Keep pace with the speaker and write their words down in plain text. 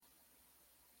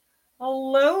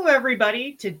Hello,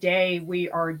 everybody. Today we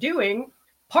are doing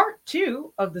part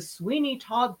two of the Sweeney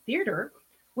Todd Theater,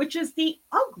 which is the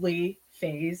ugly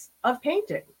phase of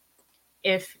painting.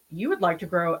 If you would like to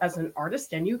grow as an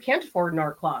artist and you can't afford an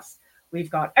art class,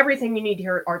 we've got everything you need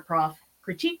here at Art Prof: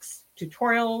 critiques,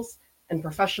 tutorials, and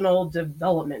professional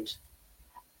development.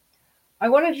 I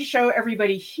wanted to show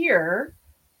everybody here.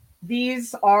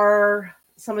 These are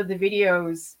some of the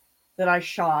videos that I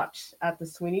shot at the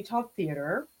Sweeney Todd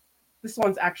Theater. This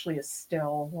one's actually a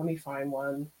still. Let me find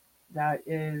one that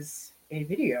is a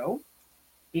video,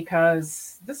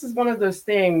 because this is one of those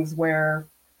things where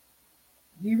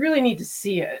you really need to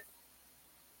see it.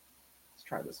 Let's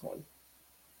try this one.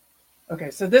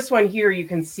 Okay, so this one here, you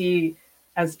can see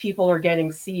as people are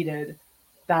getting seated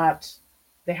that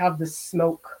they have this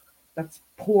smoke that's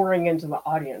pouring into the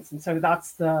audience. And so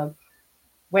that's the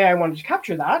way I wanted to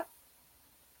capture that.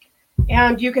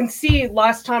 And you can see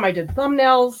last time I did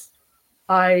thumbnails,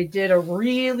 I did a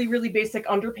really, really basic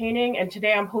underpainting, and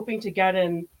today I'm hoping to get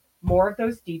in more of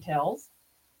those details.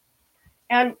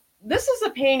 And this is a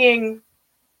painting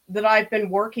that I've been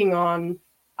working on.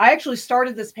 I actually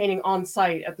started this painting on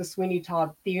site at the Sweeney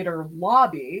Todd Theater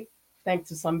lobby, thanks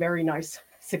to some very nice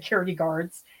security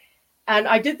guards. And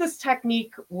I did this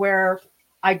technique where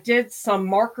I did some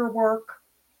marker work,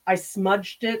 I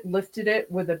smudged it, lifted it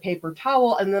with a paper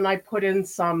towel, and then I put in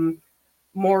some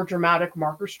more dramatic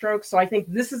marker strokes. So I think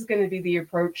this is going to be the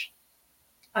approach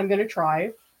I'm going to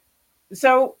try.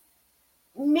 So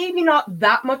maybe not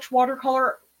that much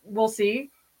watercolor, we'll see,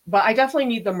 but I definitely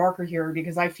need the marker here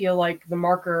because I feel like the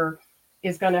marker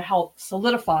is going to help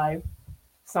solidify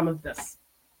some of this.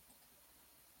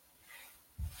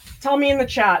 Tell me in the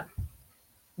chat,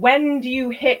 when do you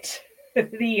hit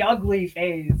the ugly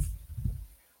phase?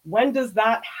 When does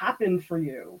that happen for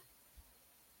you?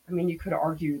 I mean, you could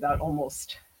argue that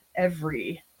almost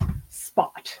every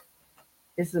spot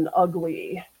is an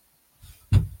ugly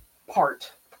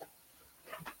part.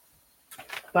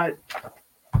 But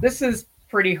this is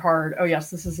pretty hard. Oh, yes,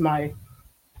 this is my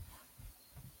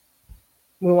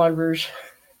Moulin Rouge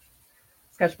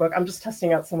sketchbook. I'm just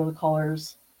testing out some of the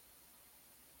colors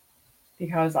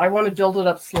because I want to build it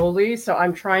up slowly. So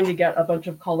I'm trying to get a bunch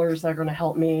of colors that are going to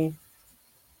help me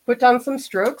put down some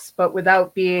strokes, but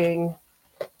without being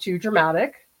too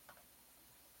dramatic.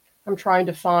 I'm trying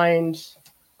to find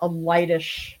a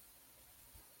lightish,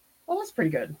 well, that's pretty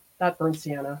good. That burnt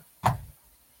sienna.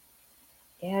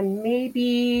 And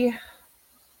maybe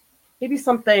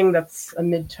something that's a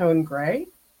mid-tone gray.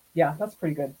 Yeah, that's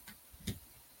pretty good.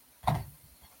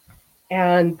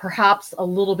 And perhaps a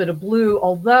little bit of blue,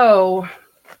 although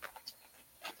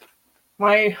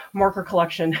my marker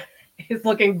collection is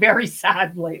looking very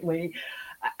sad lately.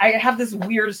 I have this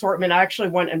weird assortment. I actually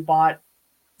went and bought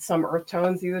some earth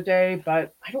tones the other day,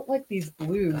 but I don't like these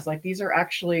blues. Like, these are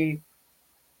actually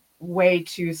way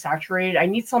too saturated. I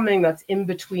need something that's in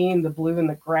between the blue and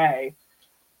the gray,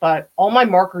 but all my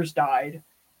markers died.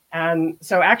 And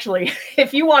so actually,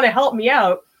 if you want to help me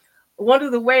out, one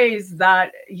of the ways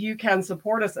that you can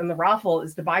support us in the raffle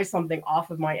is to buy something off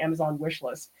of my Amazon wish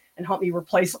list and help me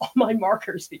replace all my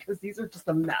markers because these are just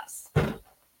a mess.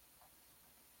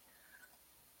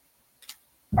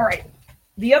 All right.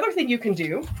 The other thing you can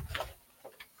do,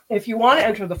 if you want to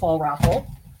enter the fall raffle,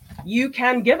 you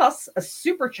can give us a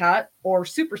super chat or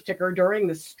super sticker during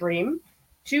the stream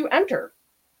to enter.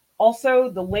 Also,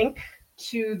 the link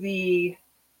to the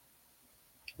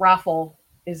raffle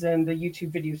is in the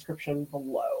YouTube video description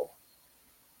below.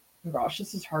 Oh gosh,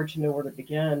 this is hard to know where to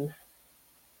begin.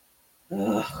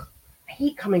 Ugh, I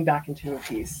hate coming back into a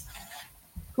piece.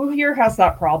 Who here has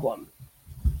that problem?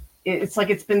 It's like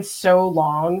it's been so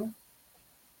long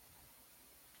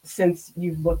since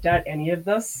you've looked at any of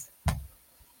this.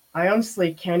 I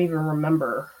honestly can't even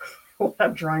remember what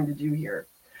I'm trying to do here.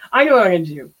 I know what I'm going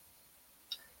to do.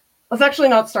 Let's actually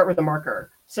not start with a marker.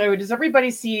 So does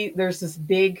everybody see there's this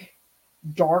big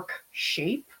dark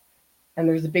shape and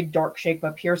there's a big dark shape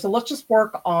up here? So let's just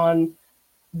work on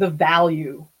the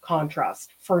value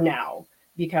contrast for now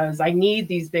because I need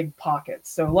these big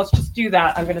pockets. So let's just do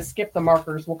that. I'm going to skip the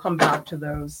markers. We'll come back to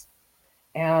those.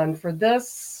 And for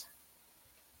this,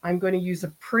 I'm going to use a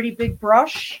pretty big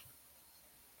brush.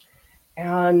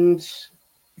 And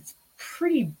it's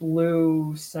pretty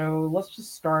blue. So let's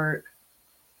just start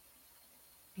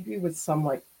maybe with some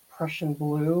like Prussian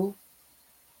blue.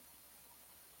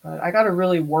 But I got to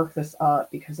really work this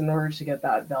up because in order to get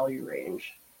that value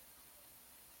range,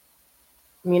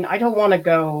 I mean, I don't want to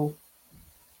go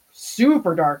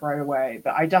super dark right away,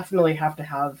 but I definitely have to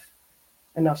have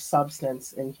enough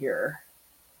substance in here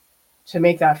to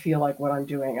make that feel like what I'm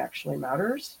doing actually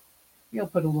matters. Maybe I'll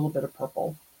put a little bit of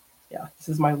purple. Yeah, this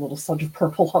is my little smudge of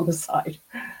purple on the side.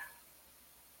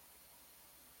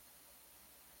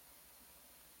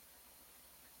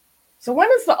 So when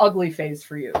is the ugly phase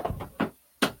for you?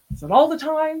 Is it all the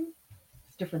time?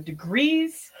 Different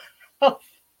degrees of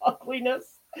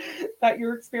ugliness that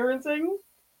you're experiencing?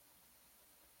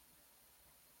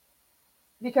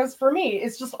 Because for me,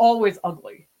 it's just always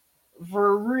ugly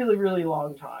for a really, really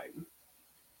long time.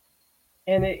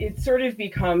 And it sort of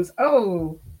becomes,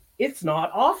 oh, it's not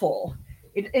awful.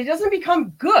 It doesn't become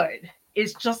good.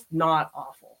 It's just not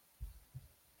awful.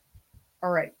 All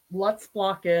right, let's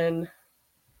block in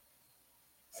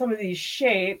some of these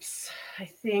shapes. I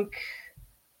think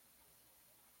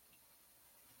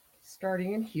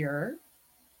starting in here,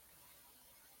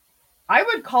 I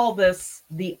would call this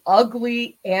the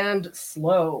ugly and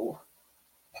slow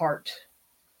part.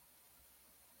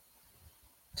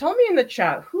 Tell me in the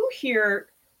chat, who here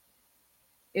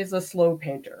is a slow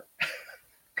painter?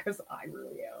 Because I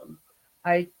really am.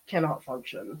 I cannot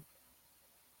function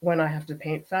when I have to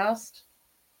paint fast.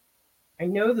 I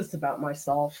know this about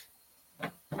myself.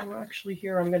 Oh, actually,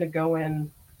 here I'm going to go in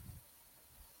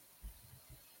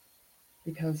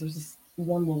because there's this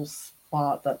one little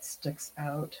spot that sticks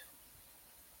out.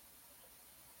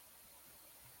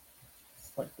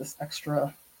 It's like this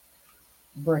extra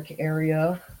brick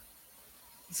area.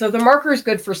 So the marker is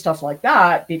good for stuff like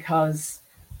that because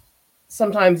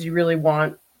sometimes you really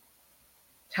want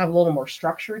to have a little more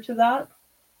structure to that.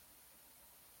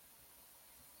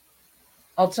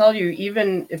 I'll tell you,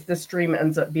 even if this stream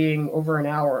ends up being over an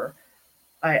hour,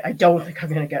 I don't think I'm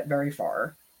going to get very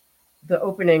far. The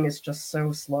opening is just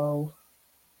so slow.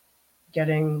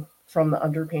 Getting from the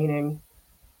underpainting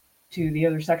to the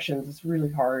other sections is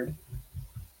really hard.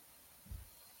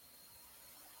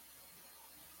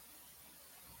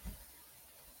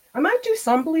 I might do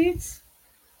some bleeds,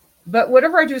 but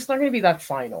whatever I do, it's not going to be that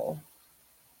final.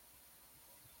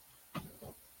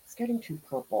 It's getting too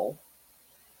purple.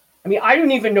 I mean, I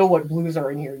don't even know what blues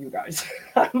are in here, you guys.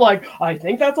 I'm like, I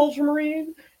think that's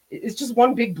ultramarine. It's just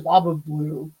one big blob of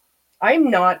blue.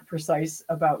 I'm not precise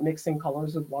about mixing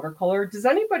colors with watercolor. Does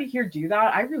anybody here do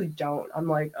that? I really don't. I'm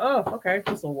like, oh, okay,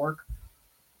 this will work.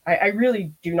 I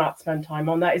really do not spend time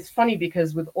on that. It's funny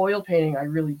because with oil painting, I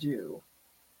really do.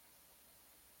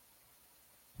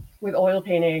 With oil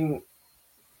painting,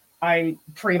 I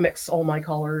pre-mix all my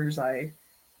colors. I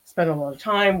spend a lot of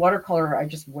time. Watercolor, I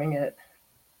just wing it.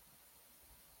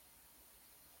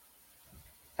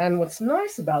 And what's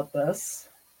nice about this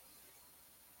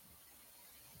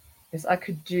is I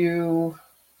could do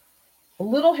a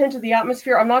little hint of the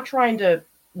atmosphere. I'm not trying to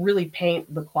really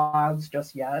paint the clouds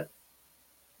just yet.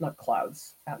 Not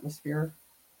clouds, atmosphere.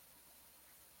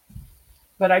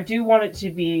 But I do want it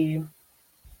to be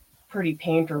pretty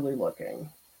painterly looking.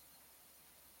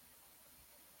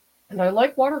 And I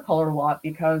like watercolor a lot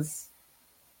because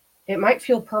it might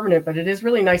feel permanent, but it is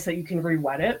really nice that you can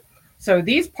re-wet it. So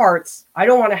these parts, I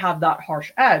don't want to have that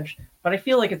harsh edge, but I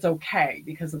feel like it's okay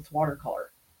because it's watercolor.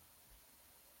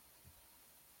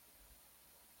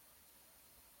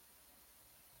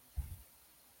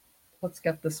 Let's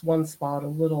get this one spot a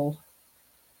little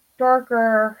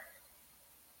darker.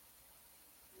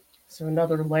 So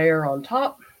another layer on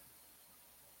top.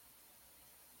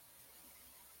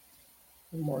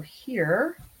 One more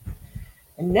here.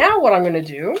 And now what I'm going to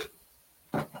do,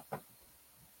 I'm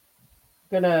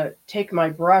going to take my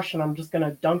brush and I'm just going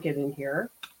to dunk it in here.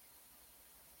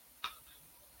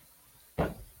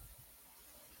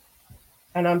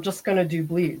 And I'm just going to do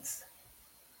bleeds.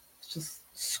 Just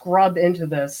scrub into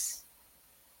this.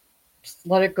 Just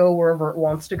let it go wherever it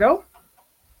wants to go.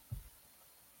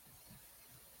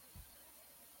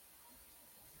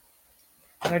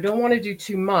 And I don't want to do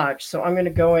too much, so I'm going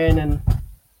to go in and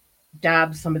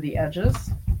dab some of the edges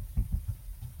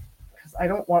because I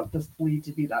don't want this bleed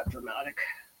to be that dramatic.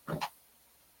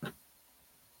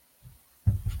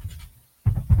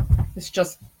 It's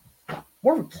just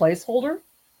more of a placeholder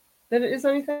than it is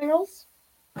anything else.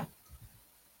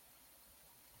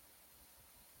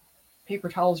 Paper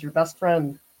towel's your best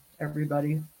friend,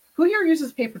 everybody. Who here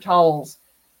uses paper towels?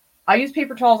 I use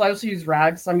paper towels. I also use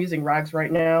rags. I'm using rags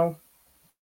right now.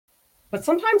 But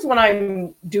sometimes when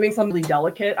I'm doing something really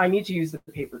delicate, I need to use the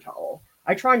paper towel.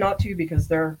 I try not to because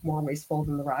they're more wasteful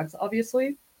than the rags,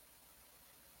 obviously.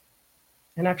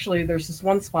 And actually, there's this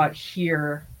one spot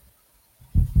here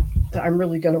that I'm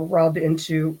really going to rub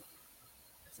into.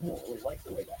 I don't really like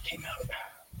the way that came out.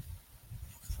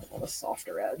 I want a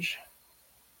softer edge.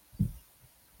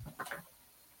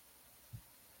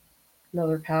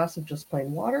 Another pass of just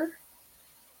plain water.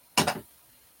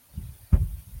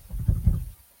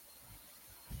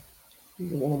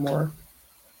 A little more.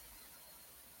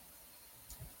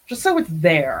 Just so it's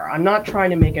there. I'm not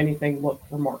trying to make anything look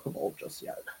remarkable just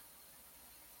yet.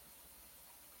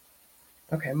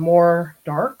 Okay, more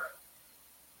dark.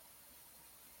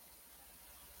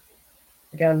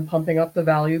 Again, pumping up the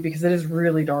value because it is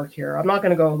really dark here. I'm not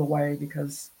going to go all the way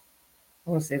because I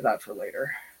want to save that for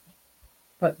later.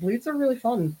 But bleeds are really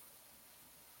fun.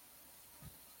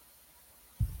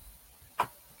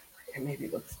 Okay, maybe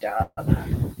let's dab it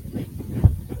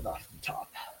off the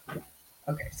top.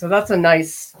 Okay, so that's a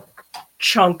nice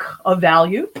chunk of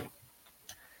value.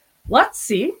 Let's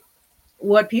see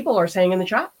what people are saying in the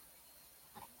chat.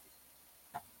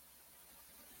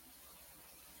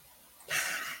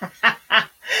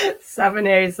 Seven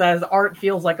A says art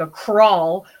feels like a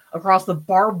crawl across the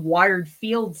barbed wired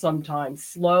field sometimes,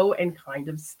 slow and kind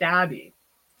of stabby.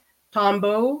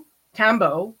 Tambo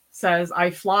says I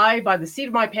fly by the seat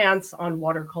of my pants on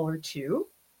watercolor too.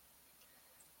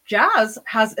 Jazz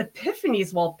has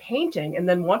epiphanies while painting and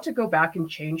then want to go back and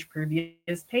change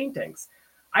previous paintings.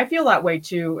 I feel that way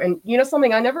too. And you know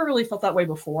something, I never really felt that way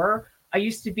before. I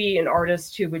used to be an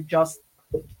artist who would just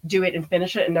do it and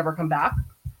finish it and never come back.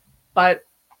 But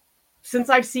since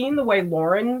I've seen the way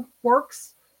Lauren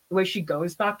works, the way she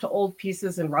goes back to old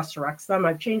pieces and resurrects them,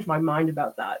 I've changed my mind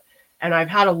about that. And I've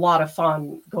had a lot of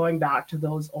fun going back to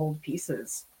those old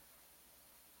pieces.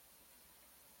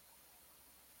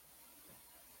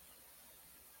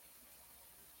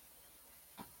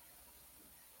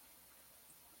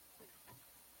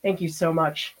 Thank you so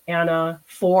much, Anna,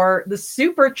 for the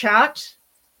super chat.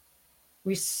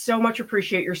 We so much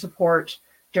appreciate your support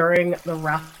during the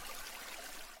raffle.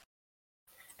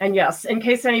 And yes, in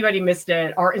case anybody missed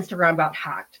it, our Instagram got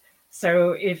hacked.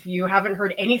 So if you haven't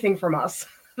heard anything from us,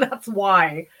 that's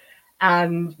why.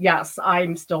 And yes,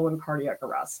 I'm still in cardiac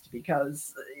arrest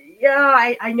because,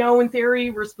 yeah, I know in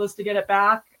theory we're supposed to get it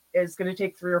back. It's going to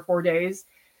take 3 or 4 days,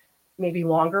 maybe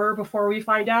longer before we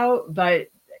find out. But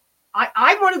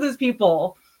I'm one of those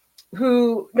people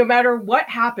who, no matter what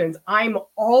happens, I'm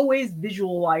always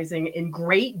visualizing in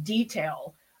great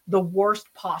detail the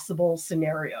worst possible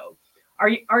scenario.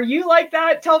 Are you like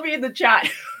that? Tell me in the chat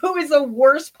who is a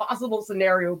worst possible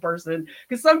scenario person.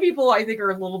 Because some people I think are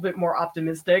a little bit more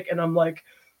optimistic, and I'm like,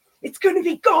 it's going to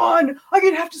be gone. I'm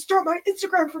going to have to start my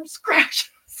Instagram from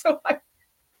scratch. So I'm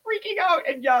freaking out.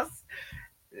 And yes,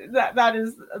 that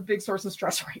is a big source of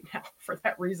stress right now for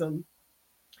that reason.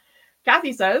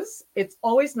 Kathy says, it's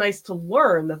always nice to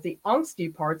learn that the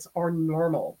angsty parts are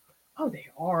normal. Oh, they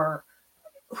are.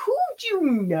 Who do you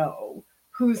know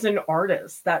who's an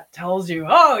artist that tells you,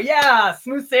 oh, yeah,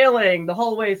 smooth sailing the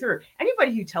whole way through?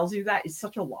 Anybody who tells you that is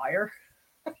such a liar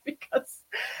because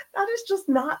that is just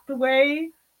not the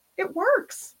way it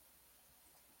works.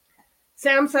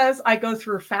 Sam says, I go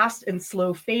through fast and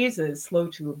slow phases, slow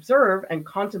to observe and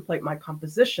contemplate my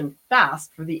composition,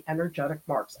 fast for the energetic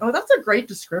marks. Oh, that's a great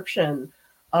description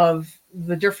of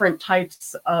the different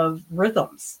types of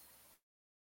rhythms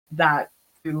that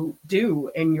you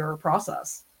do in your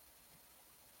process.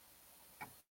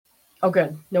 Oh,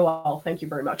 good. Noel, thank you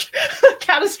very much.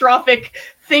 Catastrophic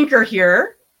thinker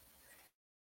here.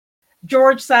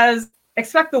 George says,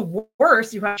 expect the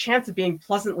worst, you have a chance of being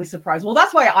pleasantly surprised. Well,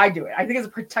 that's why I do it. I think it's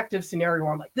a protective scenario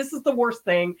where I'm like, this is the worst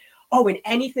thing. Oh, and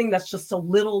anything that's just a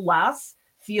little less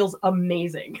feels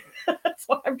amazing. That's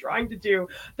what I'm trying to do.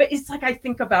 But it's like I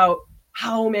think about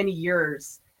how many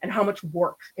years and how much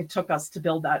work it took us to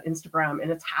build that Instagram. And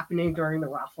it's happening during the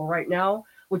raffle right now,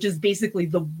 which is basically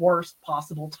the worst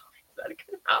possible time that it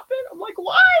can happen. I'm like,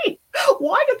 why?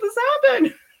 Why did this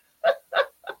happen?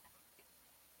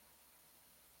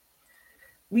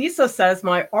 Lisa says,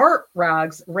 my art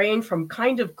rags range from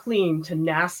kind of clean to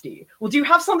nasty. Well, do you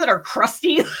have some that are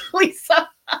crusty, Lisa?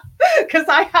 Because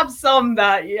I have some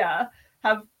that, yeah,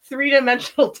 have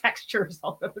 3-dimensional textures.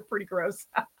 Although they're pretty gross.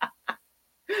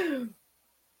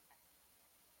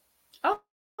 Oh,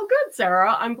 good,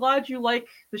 Sarah. I'm glad you like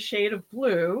the shade of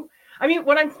blue. I mean,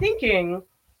 what I'm thinking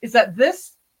is that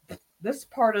this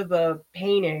part of the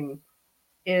painting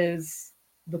is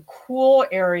the cool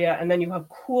area, and then you have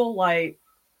cool light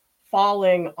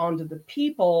falling onto the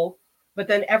people, but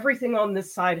then everything on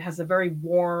this side has a very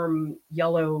warm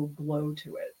yellow glow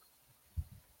to it.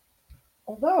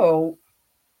 Although,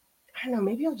 I don't know,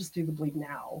 maybe I'll just do the bleed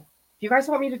now. Do you guys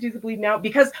want me to do the bleed now?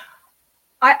 Because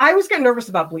I always get nervous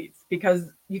about bleeds because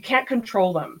you can't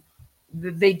control them.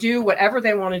 They do whatever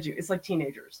they want to do. It's like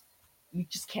teenagers. You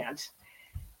just can't.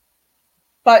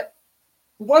 But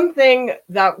one thing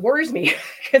that worries me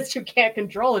because you can't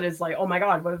control it is like, oh my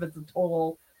God, what if it's a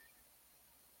total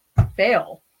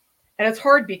fail? And it's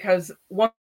hard because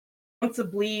once a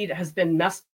bleed has been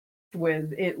messed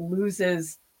with, it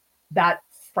loses that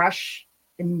fresh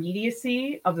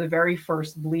immediacy of the very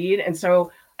first bleed. And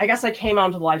so I guess I came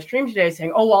onto the live stream today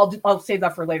saying, oh, well, I'll save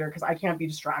that for later because I can't be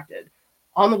distracted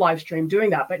on the live stream doing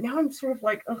that. But now I'm sort of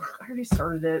like, ugh, I already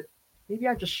started it. Maybe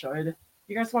I just should.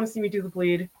 You guys want to see me do the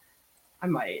bleed? I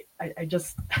might. I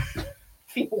just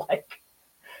feel like,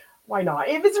 why not?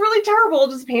 If it's really terrible, I'll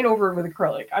just paint over it with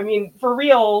acrylic. I mean, for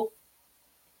real,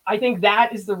 I think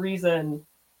that is the reason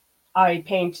I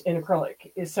paint in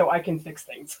acrylic, is so I can fix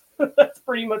things. That's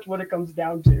pretty much what it comes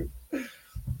down to.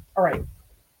 All right.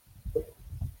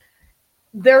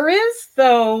 There is,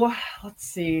 though, let's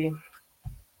see.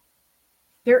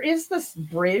 There is this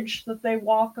bridge that they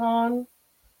walk on.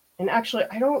 And actually,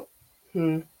 I don't,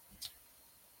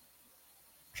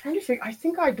 trying to figure, I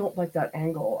think I don't like that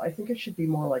angle. I think it should be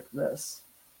more like this.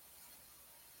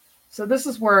 So this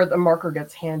is where the marker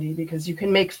gets handy because you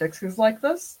can make fixes like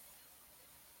this.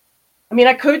 I mean,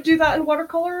 I could do that in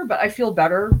watercolor, but I feel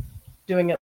better doing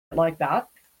it like that.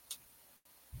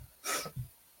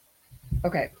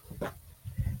 Okay.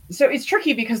 So it's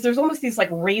tricky because there's almost these like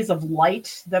rays of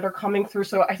light that are coming through.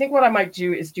 So I think what I might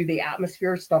do is do the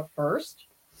atmosphere stuff first,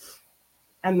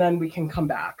 and then we can come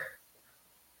back.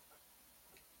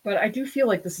 But I do feel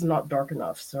like this is not dark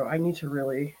enough, so I need to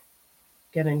really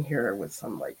get in here with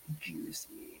some like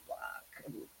juicy black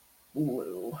and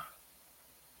blue.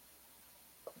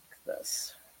 Like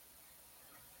this.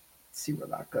 Let's see where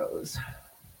that goes.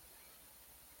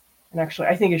 And actually,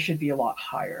 I think it should be a lot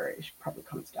higher. It probably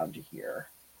comes down to here.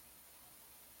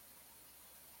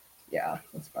 Yeah,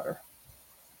 that's better.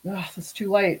 Ugh, that's too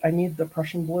light. I need the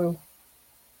Prussian blue.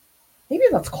 Maybe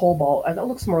that's cobalt. That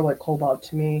looks more like cobalt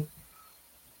to me.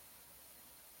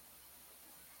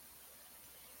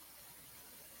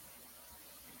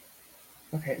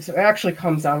 Okay, so it actually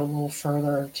comes out a little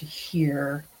further to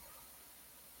here.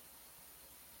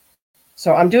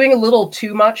 So I'm doing a little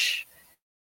too much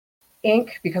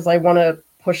ink because I want to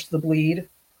push the bleed.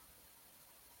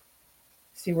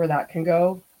 See where that can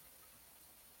go.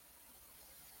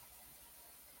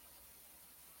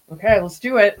 Okay, let's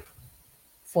do it.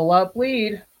 Full out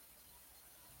bleed.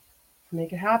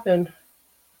 Make it happen.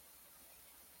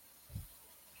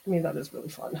 I mean, that is really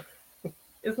fun.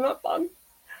 Isn't that fun?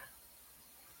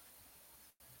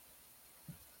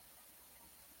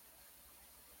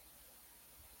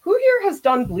 Who here has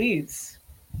done bleeds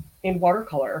in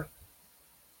watercolor?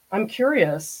 I'm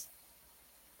curious.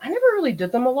 I never really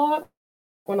did them a lot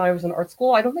when I was in art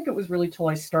school. I don't think it was really till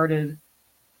I started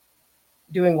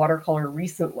doing watercolor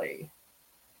recently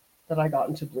that I got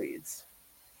into bleeds.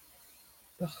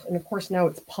 Ugh, and of course now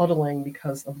it's puddling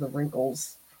because of the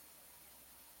wrinkles.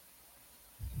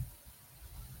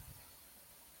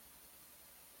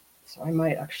 So I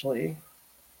might actually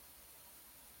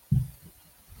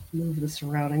move this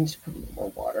around. I need to put a little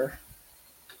more water.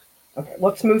 Okay,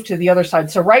 let's move to the other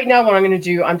side. So right now what I'm going to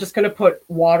do, I'm just going to put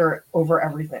water over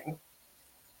everything.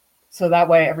 So that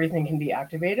way everything can be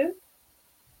activated.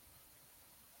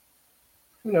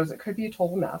 Who knows? It could be a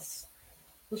total mess.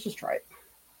 Let's just try it.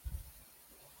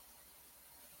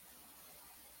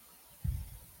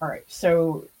 All right,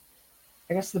 so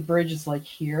I guess the bridge is like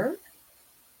here.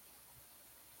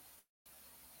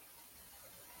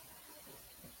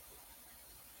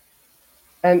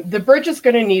 And the bridge is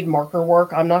going to need marker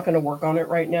work. I'm not going to work on it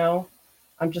right now.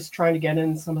 I'm just trying to get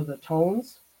in some of the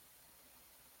tones.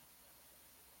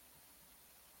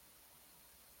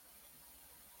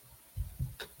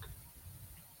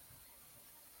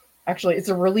 Actually, it's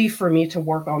a relief for me to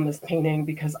work on this painting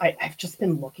because I've just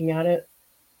been looking at it.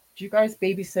 Do you guys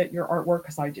babysit your artwork?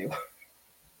 Because I do.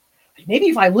 Maybe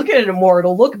if I look at it more,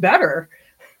 it'll look better.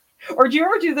 Or do you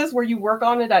ever do this where you work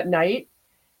on it at night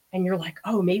and you're like,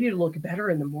 oh, maybe it'll look better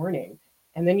in the morning.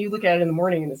 And then you look at it in the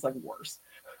morning and it's like worse.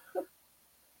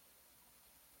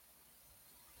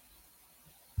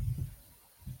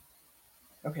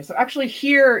 Okay, so actually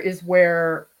here is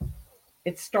where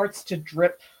it starts to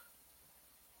drip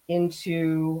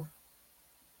into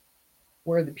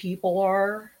where the people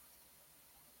are.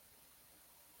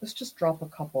 Let's just drop a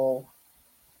couple.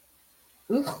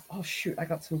 Ugh, oh shoot, I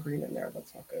got some green in there.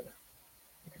 That's not good.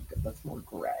 Okay, good. That's more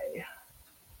gray.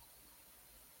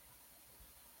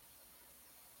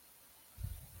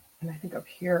 And I think up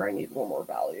here I need a little more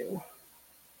value.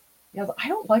 Yeah, I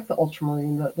don't like the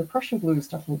ultramarine. The Prussian blue is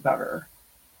definitely better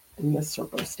in this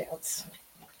circumstance.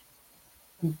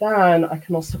 And then I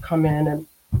can also come in and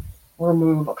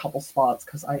remove a couple spots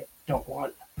because I don't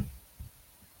want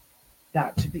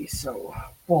that to be so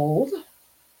bold.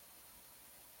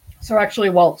 So actually,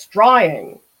 while it's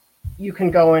drying, you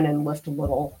can go in and lift a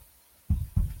little.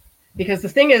 Because the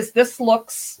thing is, this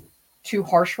looks too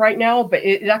harsh right now, but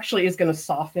it actually is going to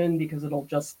soften because it'll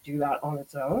just do that on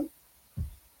its own.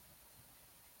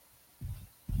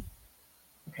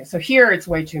 Okay, so here it's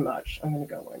way too much. I'm going to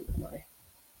go in with my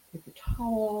paper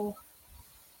towel.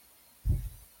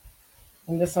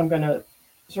 And this I'm going to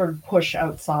sort of push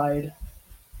outside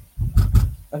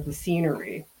of the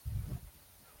scenery.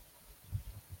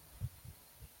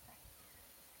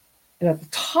 And at the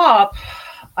top,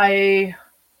 I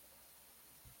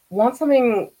want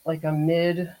something like a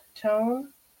mid-tone.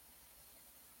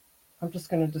 I'm just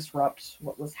going to disrupt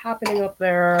what was happening up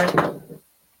there,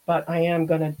 but I am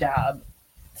going to dab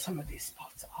some of these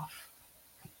spots off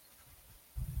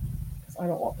because I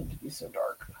don't want them to be so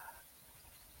dark.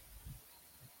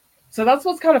 So that's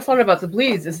what's kind of fun about the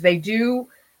bleeds is they do,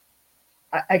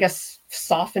 I guess,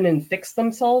 soften and fix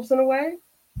themselves in a way.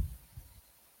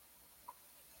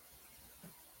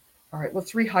 All right,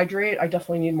 let's rehydrate. I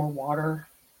definitely need more water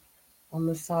on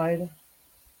this side.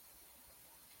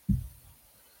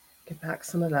 Get back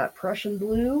some of that Prussian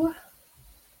blue.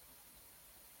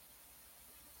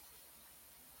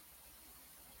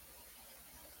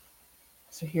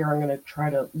 So here I'm going to try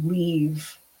to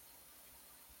leave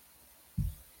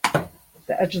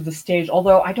the edge of the stage,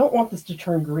 although I don't want this to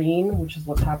turn green, which is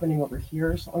what's happening over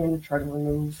here. So I'm going to try to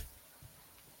remove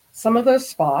some of those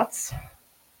spots.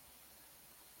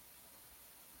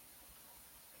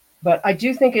 But I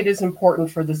do think it is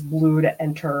important for this blue to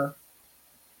enter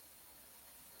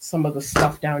some of the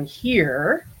stuff down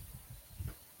here.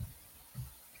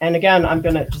 And again, I'm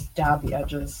going to just dab the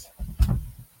edges.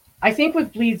 I think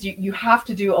with bleeds, you have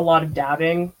to do a lot of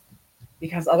dabbing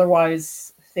because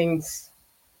otherwise things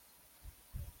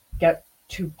get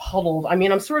too puddled. I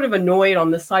mean, I'm sort of annoyed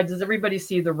on this side. Does everybody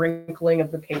see the wrinkling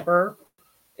of the paper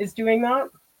is doing that?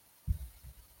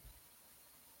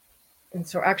 And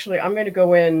so actually, I'm going to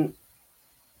go in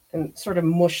and sort of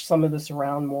mush some of this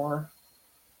around more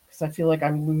because I feel like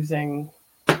I'm losing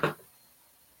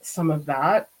some of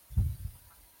that.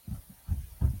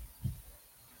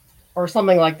 Or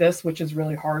something like this, which is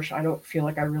really harsh. I don't feel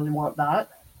like I really want that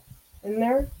in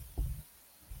there.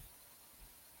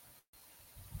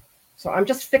 So I'm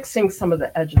just fixing some of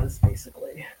the edges,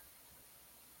 basically.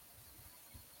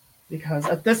 Because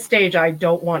at this stage, I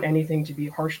don't want anything to be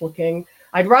harsh looking.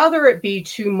 I'd rather it be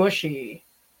too mushy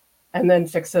and then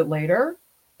fix it later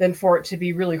than for it to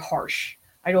be really harsh.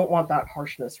 I don't want that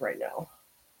harshness right now.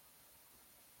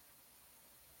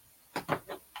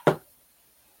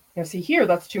 Now see here,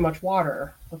 that's too much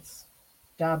water. Let's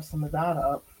dab some of that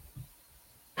up.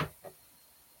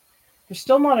 There's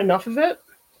still not enough of it.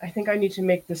 I think I need to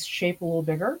make this shape a little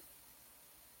bigger.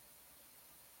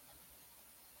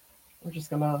 We're just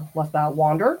gonna let that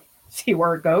wander, see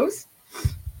where it goes.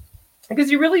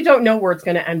 Because you really don't know where it's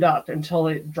gonna end up until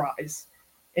it dries.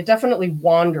 It definitely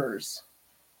wanders,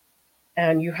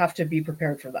 and you have to be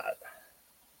prepared for that.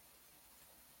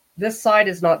 This side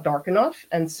is not dark enough,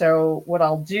 and so what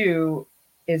I'll do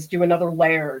is do another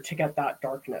layer to get that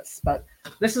darkness. But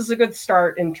this is a good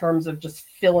start in terms of just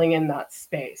filling in that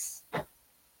space.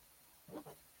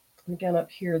 And again, up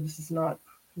here, this is not...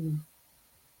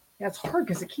 Yeah, it's hard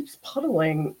because it keeps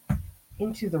puddling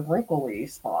into the wrinkly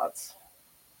spots.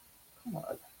 Come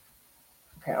on.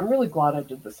 Okay, I'm really glad I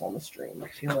did this on the stream. I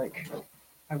feel like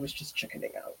I was just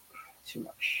chickening out too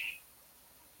much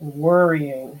and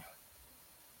worrying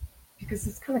because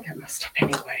it's going to get messed up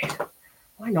anyway.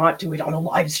 Why not do it on a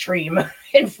live stream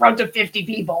in front of 50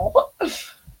 people?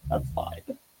 That's fine.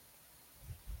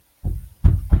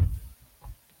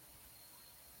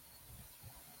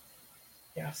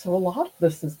 Yeah, so a lot of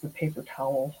this is the paper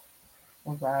towel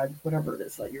or rag, whatever it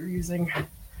is that you're using.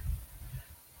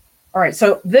 All right,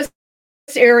 so this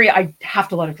area, I have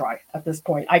to let it dry at this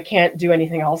point. I can't do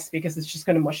anything else because it's just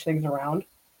going to mush things around.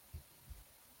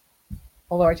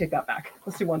 Although I take that back.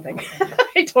 Let's do one thing.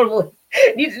 I totally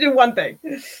need to do one thing.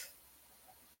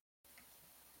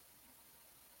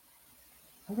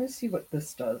 I'm going to see what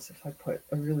this does if I put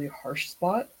a really harsh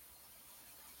spot.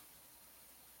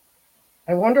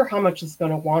 I wonder how much it's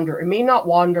going to wander. It may not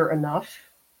wander enough,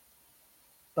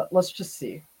 but let's just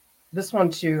see. This one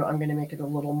too, I'm going to make it a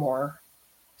little more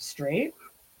straight.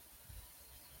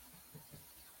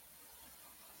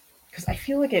 Because I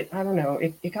feel like it, I don't know,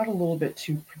 it got a little bit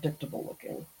too predictable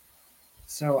looking.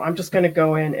 So I'm just going to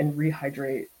go in and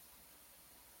rehydrate,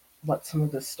 let some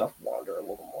of this stuff wander a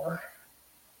little more.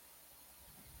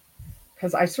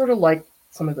 Because I sort of like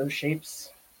some of those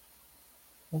shapes.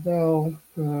 Although,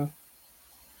 I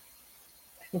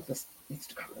think this needs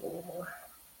to come in a little more.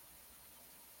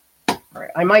 All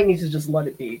right, I might need to just let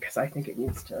it be because I think it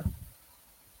needs to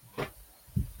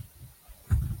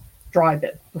dry a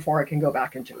bit before I can go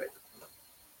back into it.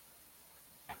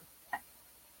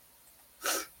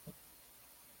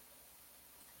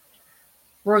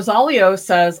 Rosalio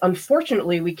says,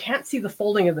 unfortunately, we can't see the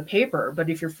folding of the paper, but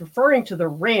if you're referring to the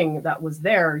ring that was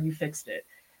there, you fixed it.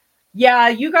 Yeah,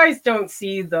 you guys don't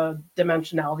see the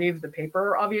dimensionality of the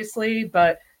paper, obviously,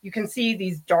 but you can see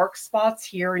these dark spots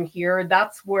here and here.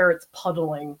 That's where it's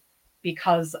puddling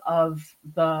because of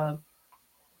the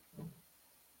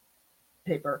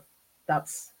paper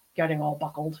that's getting all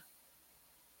buckled.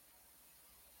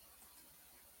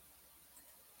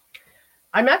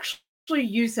 I'm actually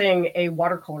using a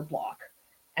watercolor block.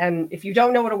 And if you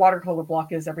don't know what a watercolor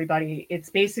block is, everybody, it's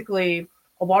basically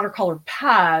a watercolor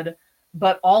pad,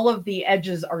 but all of the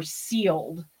edges are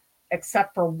sealed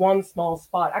except for one small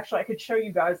spot. Actually, I could show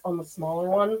you guys on the smaller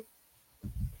one.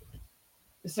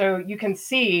 So you can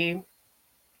see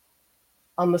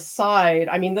on the side,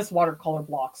 I mean, this watercolor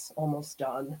block's almost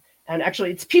done. And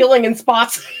actually, it's peeling in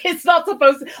spots. It's not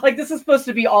supposed to, like, this is supposed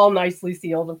to be all nicely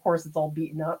sealed. Of course, it's all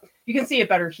beaten up. You can see it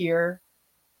better here.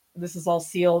 This is all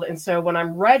sealed. And so when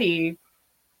I'm ready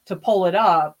to pull it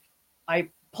up, I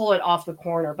pull it off the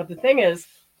corner. But the thing is,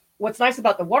 what's nice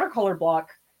about the watercolor block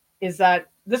is that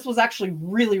this was actually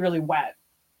really, really wet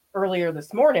earlier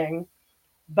this morning.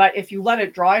 But if you let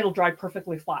it dry, it'll dry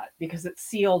perfectly flat because it's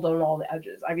sealed on all the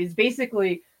edges. I mean, it's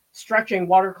basically stretching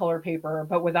watercolor paper,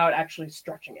 but without actually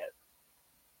stretching it.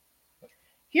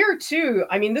 Here too,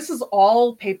 I mean, this is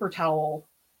all paper towel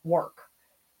work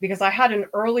because I had an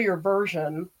earlier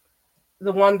version,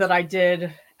 the one that I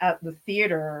did at the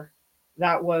theater,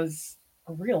 that was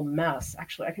a real mess.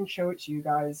 Actually, I can show it to you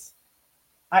guys.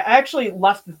 I actually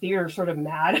left the theater sort of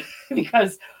mad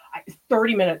because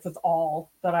 30 minutes is all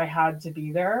that I had to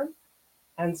be there.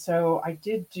 And so I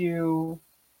did do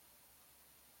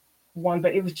one,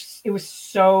 but it was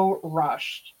so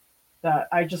rushed that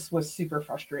I just was super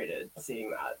frustrated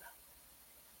seeing that.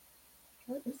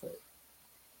 What is it?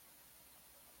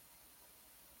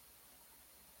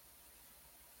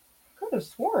 I could have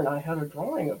sworn I had a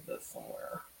drawing of this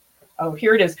somewhere. Oh,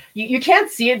 here it is. You can't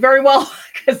see it very well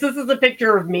because this is a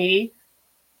picture of me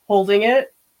holding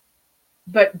it.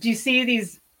 But do you see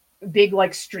these big,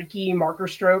 like, streaky marker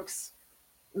strokes?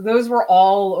 Those were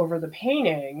all over the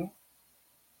painting.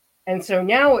 And so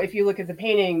now if you look at the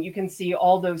painting, you can see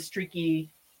all those streaky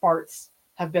parts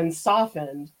have been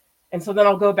softened. And so then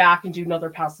I'll go back and do another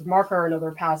pass of marker,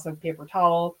 another pass of paper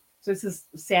towel. So this is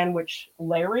sandwich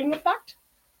layering effect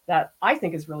that I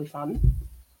think is really fun.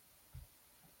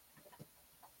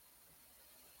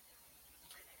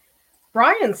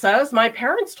 Brian says, my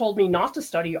parents told me not to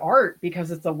study art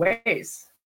because it's a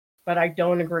waste, but I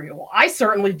don't agree. Well, I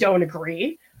certainly don't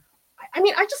agree. I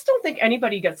mean, I just don't think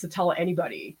anybody gets to tell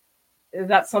anybody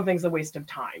that something's a waste of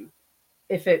time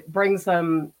if it brings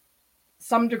them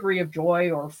some degree of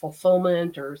joy or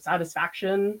fulfillment or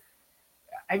satisfaction.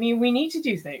 I mean, we need to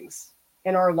do things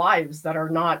in our lives that are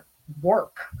not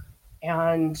work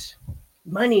and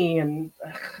money. And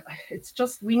it's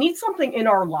just, we need something in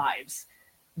our lives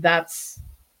that's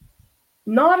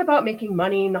not about making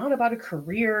money, not about a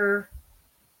career.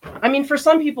 I mean, for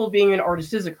some people, being an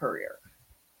artist is a career.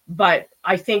 But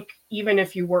I think even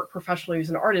if you work professionally as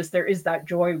an artist, there is that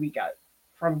joy we get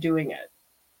from doing it.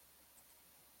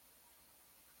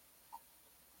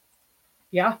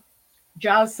 Yeah.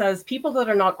 Jazz says, people that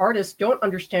are not artists don't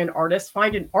understand artists.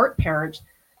 Find an art parent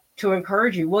to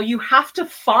encourage you. Well, you have to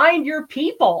find your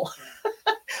people.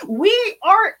 We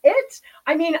are it.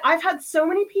 I mean, I've had so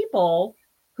many people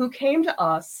who came to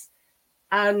us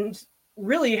and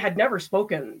really had never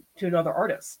spoken to another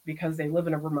artist because they live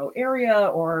in a remote area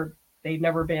or they've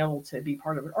never been able to be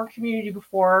part of an art community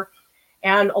before.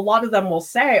 And a lot of them will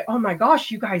say, oh my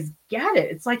gosh, you guys get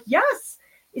it. It's like, yes,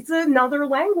 it's another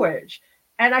language.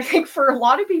 And I think for a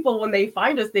lot of people, when they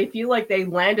find us, they feel like they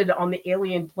landed on the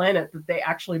alien planet that they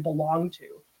actually belong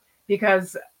to.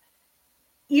 Because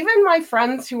even my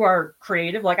friends who are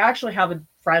creative, like I actually have a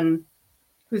friend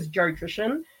who's a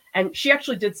geriatrician, and she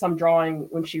actually did some drawing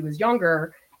when she was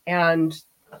younger and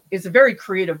is a very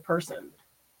creative person.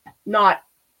 Not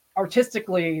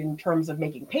artistically in terms of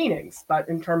making paintings, but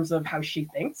in terms of how she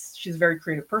thinks. She's a very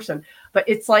creative person. But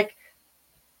it's like,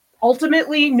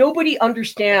 ultimately, nobody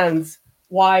understands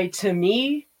why, to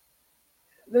me,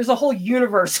 there's a whole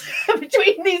universe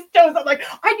between these tones. I'm like,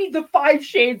 I need the 5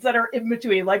 shades that are in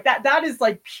between. Like that is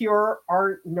like pure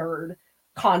art nerd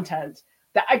content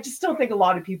that I just don't think a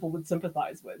lot of people would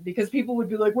sympathize with, because people would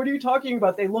be like, what are you talking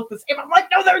about? They look the same. I'm like,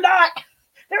 no, they're not.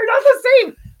 They're not the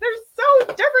same. They're so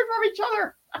different from each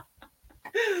other.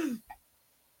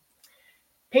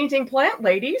 Painting Plant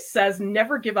Lady says,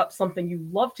 never give up something you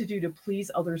love to do to please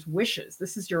others' wishes.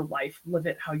 This is your life. Live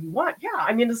it how you want. Yeah,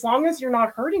 I mean, as long as you're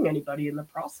not hurting anybody in the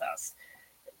process,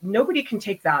 nobody can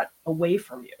take that away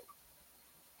from you.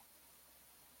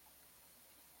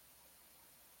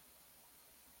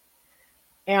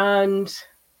 And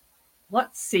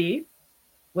let's see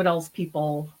what else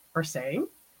people are saying.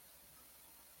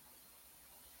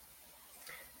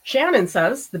 Shannon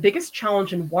says the biggest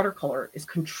challenge in watercolor is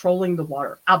controlling the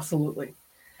water. Absolutely.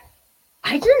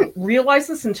 I didn't realize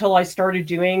this until I started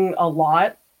doing a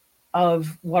lot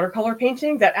of watercolor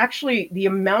painting, that actually the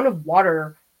amount of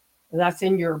water that's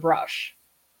in your brush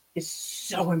is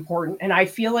so important. And I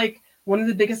feel like one of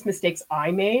the biggest mistakes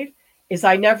I made is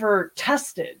I never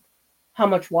tested how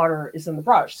much water is in the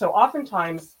brush. So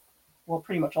oftentimes, well,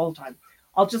 pretty much all the time,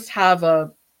 I'll just have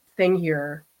a thing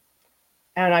here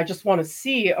and I just want to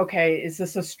see, okay, is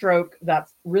this a stroke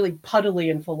that's really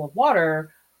puddly and full of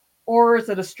water, or is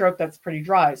it a stroke that's pretty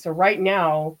dry? So right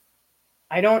now,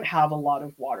 I don't have a lot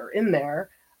of water in there,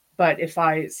 but if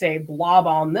I say blob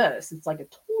on this, it's like a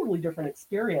totally different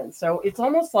experience. So it's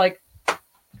almost like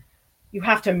you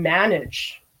have to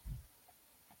manage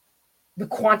the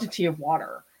quantity of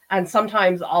water. And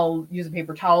sometimes I'll use a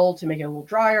paper towel to make it a little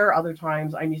drier. Other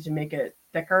times I need to make it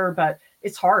thicker, but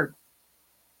it's hard.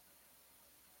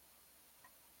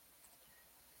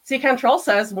 See, Cantrell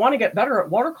says, want to get better at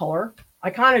watercolor. I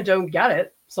kind of don't get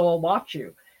it, so I'll watch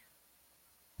you.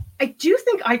 I do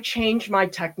think I change my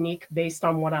technique based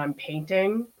on what I'm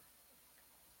painting.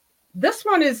 This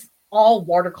one is all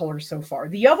watercolor so far.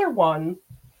 The other one,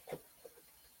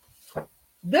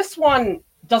 this one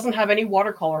doesn't have any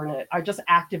watercolor in it. I just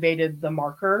activated the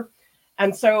marker.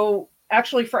 And so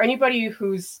actually for anybody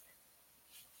who's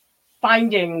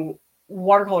finding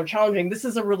watercolor challenging, this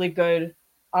is a really good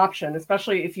option,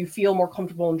 especially if you feel more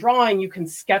comfortable in drawing. You can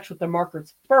sketch with the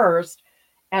markers first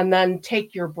and then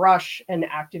take your brush and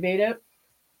activate it.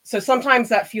 So sometimes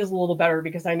that feels a little better,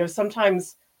 because I know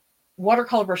sometimes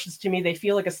watercolor brushes, to me, they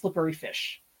feel like a slippery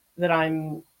fish that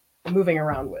I'm moving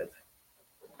around with.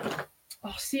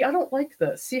 Oh, see, I don't like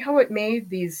this. See how it made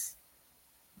these?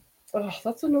 Oh,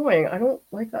 that's annoying. I don't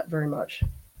like that very much.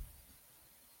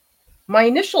 My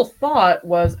initial thought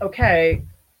was, okay,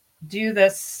 do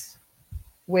this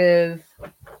with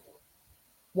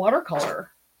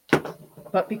watercolor.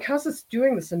 But because it's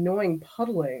doing this annoying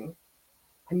puddling,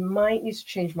 I might need to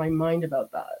change my mind about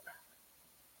that.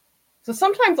 So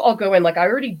sometimes I'll go in, like I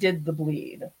already did the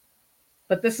bleed,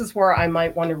 but this is where I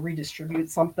might want to redistribute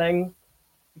something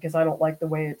because I don't like the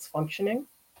way it's functioning.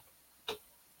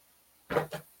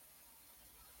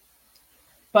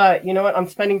 But you know what? I'm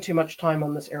spending too much time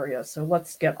on this area. So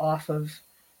let's get off of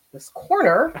this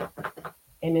corner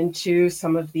and into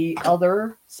some of the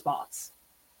other spots.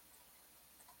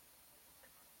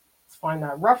 Let's find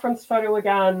that reference photo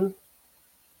again.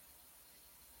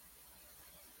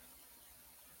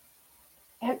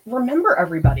 And remember,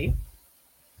 everybody,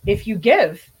 if you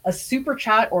give a super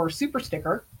chat or a super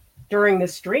sticker during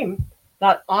this stream,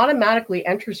 that automatically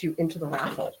enters you into the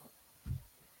raffle.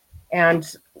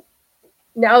 And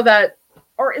now that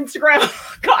our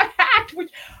Instagram got hacked, which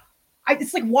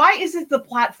it's like, why is it the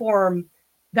platform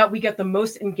that we get the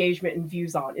most engagement and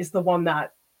views on is the one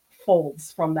that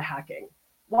folds from the hacking?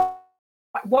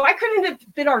 Why couldn't it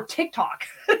have been our TikTok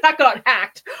that got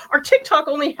hacked? Our TikTok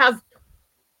only has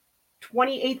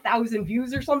 28,000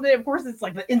 views or something. Of course, it's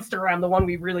like the Instagram, the one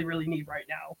we really, really need right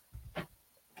now.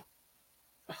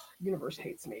 Ugh, universe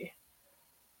hates me.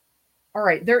 All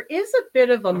right, there is a bit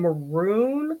of a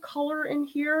maroon color in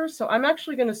here, so I'm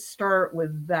actually going to start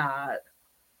with that.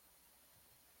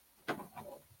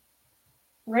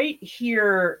 Right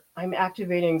here, I'm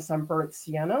activating some burnt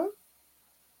sienna,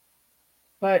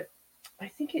 but I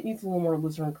think it needs a little more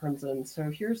alizarin crimson. So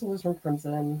here's alizarin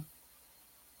crimson.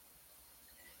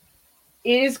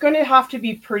 It is going to have to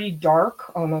be pretty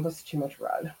dark. Oh no, that's too much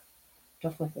red.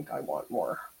 Definitely think I want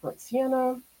more burnt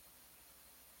sienna.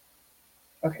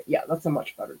 Okay, yeah, that's a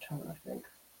much better tone, I think.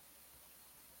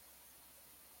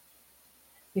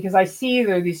 Because I see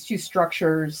there are these two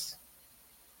structures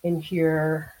in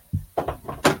here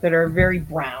that are very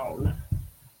brown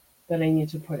that I need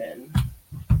to put in.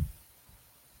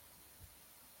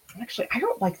 Actually, I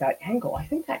don't like that angle. I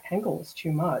think that angle is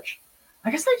too much.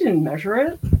 I guess I didn't measure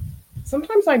it.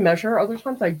 Sometimes I measure, other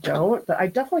times I don't, but I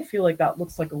definitely feel like that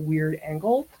looks like a weird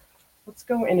angle. Let's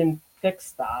go in and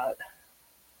fix that.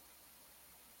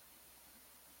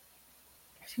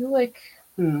 I feel like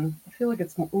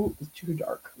it's too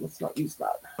dark. Let's not use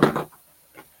that.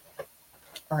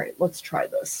 All right, let's try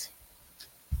this.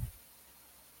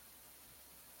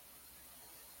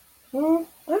 Well,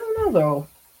 I don't know though.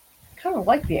 I kind of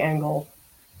like the angle.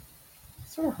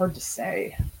 It's sort of hard to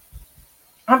say.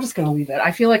 I'm just going to leave it.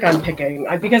 I feel like I'm picking,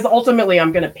 because ultimately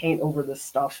I'm going to paint over this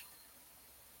stuff.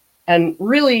 And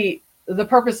really, the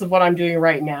purpose of what I'm doing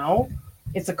right now,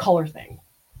 it's a color thing.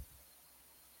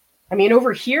 I mean,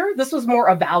 over here, this was more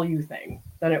a value thing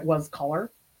than it was color.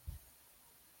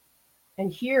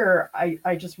 And here,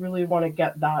 I just really want to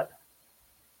get that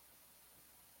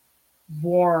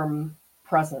warm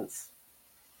presence.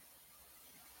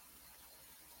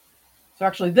 So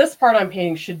actually, this part I'm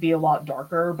painting should be a lot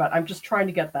darker, but I'm just trying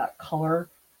to get that color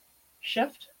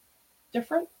shift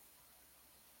different.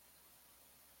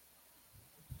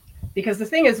 Because the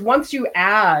thing is, once you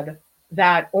add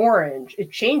that orange,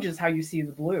 it changes how you see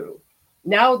the blue.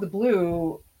 Now the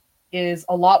blue is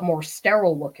a lot more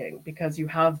sterile looking because you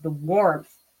have the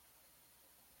warmth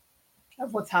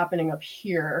of what's happening up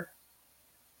here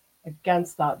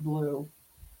against that blue.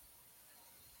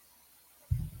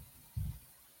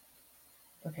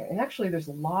 Okay, and actually there's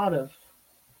a lot of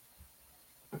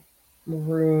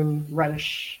maroon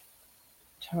reddish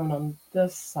tone on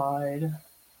this side.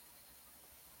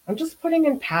 I'm just putting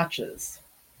in patches.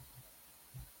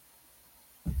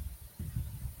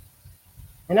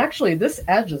 And actually this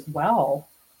edge as well.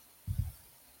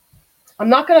 I'm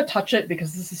not going to touch it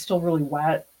because this is still really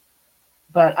wet,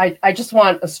 but I just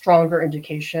want a stronger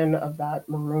indication of that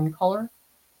maroon color,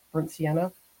 burnt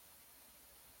sienna.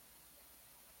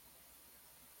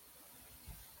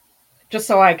 Just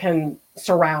so I can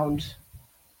surround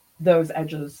those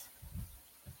edges.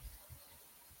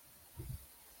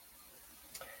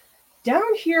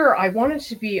 Down here, I want it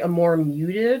to be a more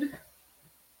muted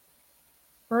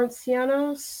burnt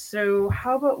sienna. So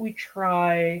how about we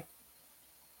try,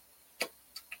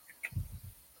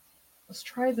 let's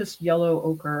try this yellow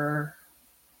ochre.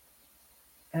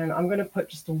 And I'm going to put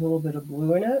just a little bit of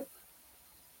blue in it.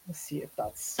 Let's see if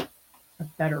that's a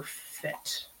better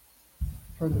fit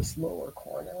for this lower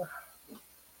corner.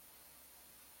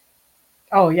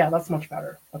 Oh yeah, that's much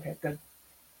better. Okay, good.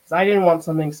 Because I didn't want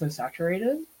something so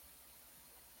saturated.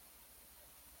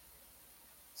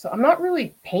 So I'm not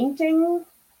really painting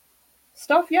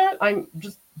stuff yet. I'm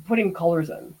just putting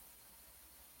colors in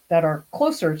that are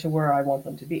closer to where I want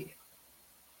them to be.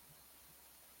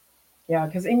 Yeah,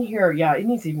 because in here, yeah, it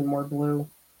needs even more blue.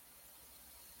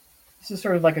 This is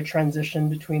sort of like a transition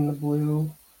between the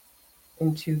blue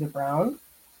into the brown.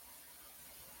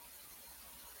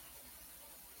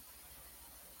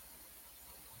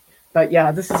 But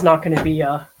yeah, this is not going to be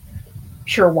a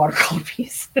pure watercolor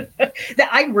piece. That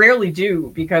I rarely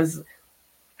do because,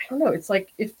 I don't know, it's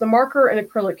like if the marker and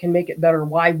acrylic can make it better,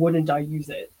 why wouldn't I use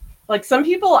it? Like some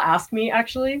people ask me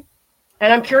actually,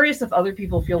 and I'm curious if other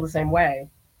people feel the same way.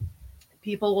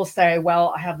 People will say,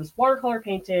 well, I have this watercolor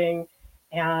painting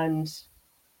and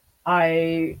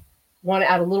I want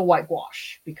to add a little white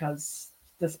gouache because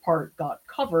this part got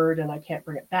covered and I can't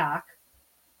bring it back.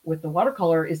 With the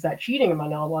watercolor, is that cheating? Am I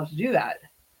not allowed to do that?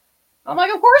 I'm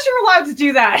like, of course you're allowed to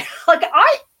do that. Like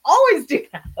I always do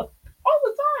that all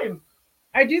the time.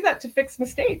 I do that to fix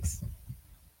mistakes.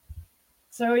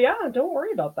 So yeah, don't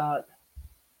worry about that.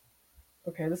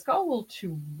 Okay, this got a little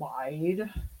too wide.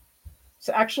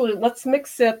 So actually, let's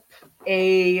mix up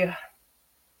a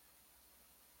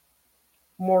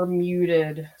more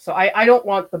muted. So I don't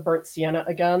want the burnt sienna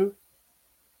again.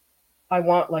 I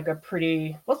want like a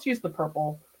pretty, let's use the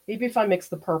purple. Maybe if I mix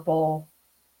the purple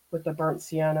with the burnt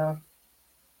sienna.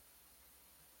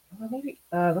 Well, maybe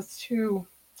let's do,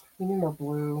 we need more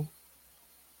blue.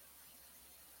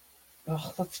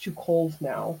 Oh, that's too cold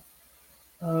now.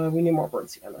 We need more burnt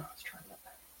sienna. Let's try that.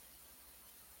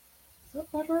 Is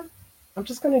that better? I'm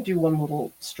just going to do one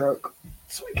little stroke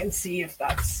so we can see if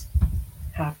that's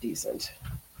half decent.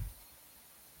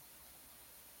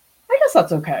 I guess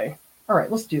that's okay. All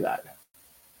right, let's do that.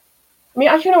 I mean,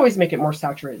 I can always make it more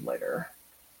saturated later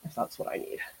if that's what I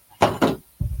need.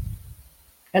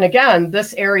 And again,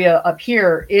 this area up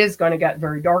here is going to get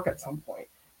very dark at some point.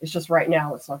 It's just right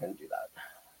now it's not going to do that.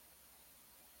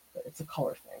 But it's a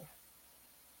color thing.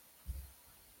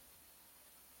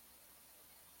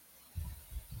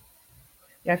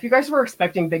 Yeah, if you guys were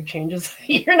expecting big changes,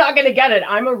 you're not going to get it.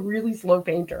 I'm a really slow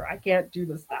painter. I can't do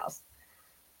this fast.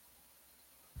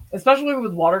 Especially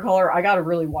with watercolor, I got to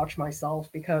really watch myself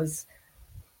because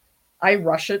I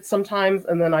rush it sometimes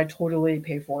and then I totally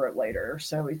pay for it later.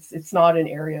 So it's not an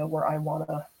area where I want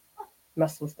to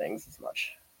mess with things as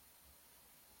much.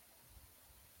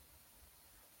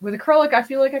 With acrylic, I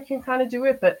feel like I can kind of do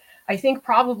it, but I think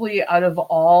probably out of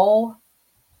all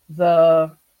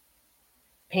the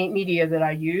paint media that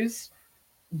I use,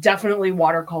 definitely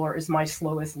watercolor is my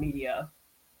slowest media.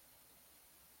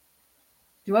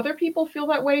 Do other people feel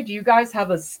that way? Do you guys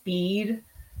have a speed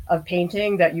of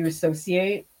painting that you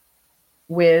associate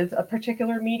with a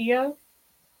particular media?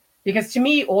 Because to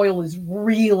me, oil is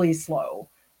really slow,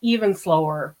 even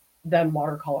slower than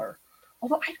watercolor.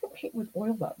 Although I don't paint with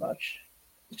oil that much.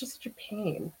 it's just such a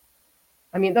pain.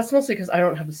 I mean, that's mostly because I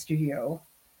don't have a studio.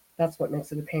 That's what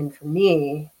makes it a pain for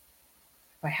me.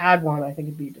 If I had one, I think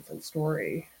it'd be a different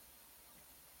story.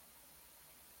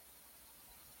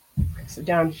 Okay, so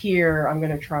down here, I'm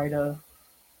going to try to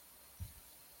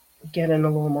get in a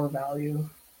little more value.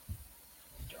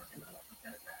 Darken that up a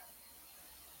bit.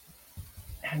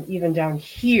 And even down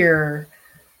here,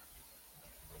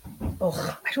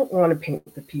 oh, I don't want to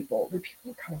paint the people. The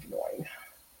people are kind of annoying.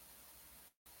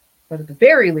 But at the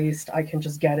very least, I can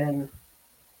just get in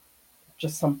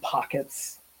just some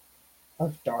pockets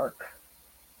of dark.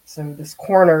 So this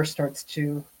corner starts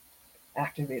to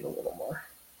activate a little more.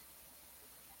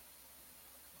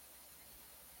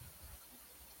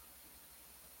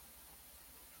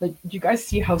 Like, do you guys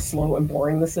see how slow and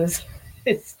boring this is?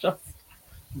 It's just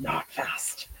not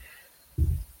fast.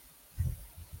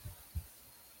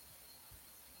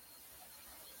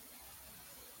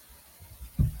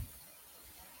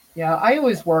 Yeah, I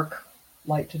always work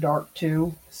light to dark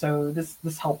too, so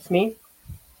this helps me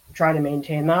try to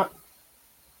maintain that.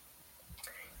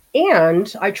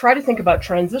 And I try to think about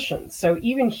transitions. So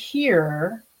even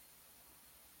here,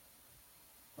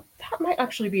 that might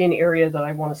actually be an area that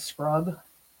I want to scrub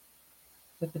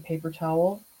with the paper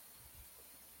towel.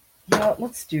 Yeah,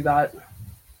 let's do that.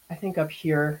 I think up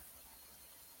here,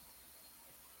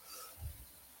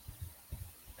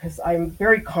 because I'm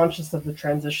very conscious of the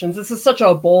transitions. This is such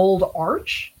a bold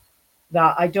arch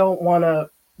that I don't want to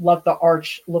let the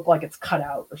arch look like it's cut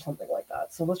out or something like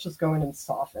that. So let's just go in and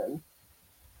soften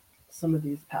some of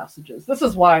these passages. This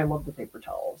is why I love the paper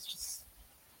towel. It's just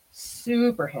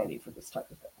super handy for this type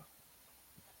of thing.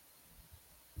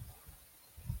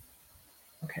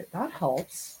 Okay, that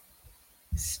helps.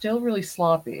 Still really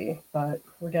sloppy, but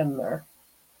we're getting there.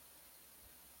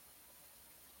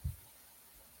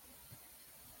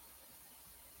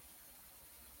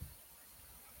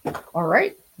 All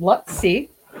right, let's see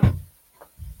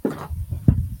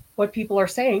what people are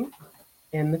saying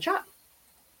in the chat.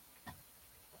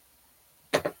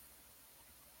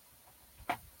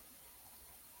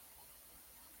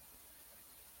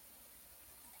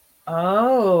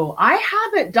 Oh, I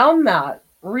haven't done that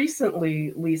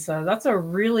recently, Lisa. That's a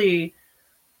really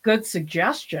good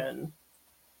suggestion.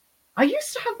 I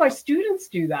used to have my students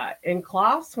do that in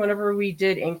class whenever we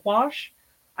did ink wash.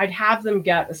 I'd have them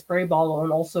get a spray bottle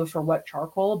and also for wet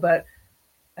charcoal, but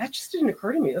that just didn't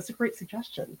occur to me. That's a great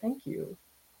suggestion. Thank you.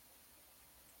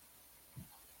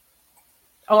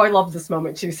 Oh, I love this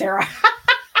moment too, Sarah.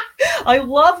 I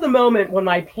love the moment when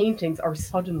my paintings are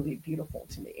suddenly beautiful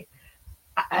to me.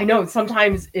 I know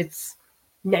sometimes it's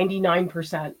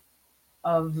 99%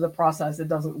 of the process it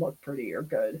doesn't look pretty or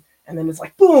good. And then it's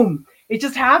like, boom, it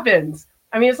just happens.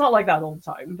 I mean, it's not like that all the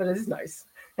time, but it is nice.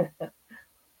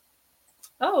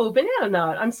 Oh, Banana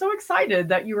Nut, I'm so excited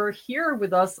that you are here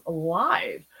with us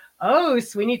live. Oh,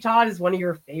 Sweeney Todd is one of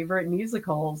your favorite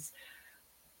musicals.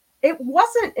 It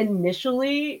wasn't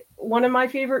initially one of my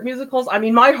favorite musicals. I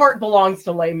mean, my heart belongs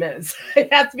to Les Mis.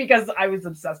 That's because I was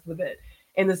obsessed with it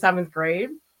in the 7th grade,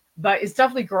 but it's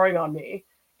definitely growing on me.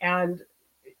 And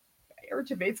Aaron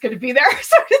Tveit going to be there,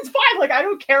 so it's fine. Like, I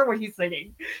don't care what he's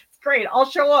singing. It's great. I'll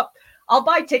show up. I'll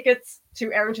buy tickets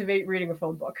to Aaron Tveit reading a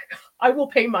phone book. I will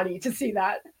pay money to see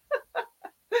that.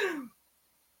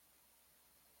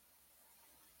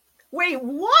 Wait,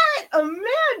 what?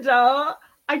 Amanda?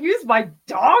 I use my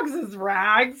dogs as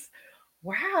rags.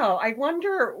 Wow, I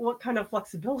wonder what kind of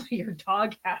flexibility your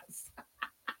dog has.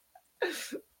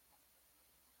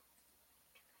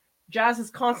 Jazz is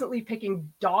constantly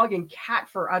picking dog and cat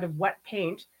fur out of wet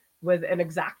paint with an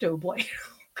X-Acto blade.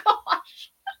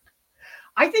 Gosh.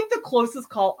 I think the closest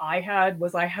call I had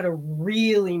was I had a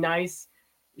really nice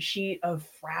sheet of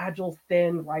fragile,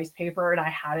 thin rice paper, and I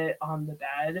had it on the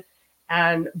bed.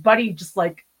 And Buddy just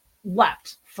like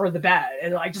left for the bed,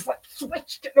 and I just like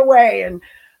switched it away and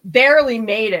barely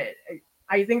made it.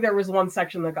 I think there was one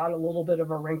section that got a little bit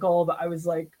of a wrinkle, but I was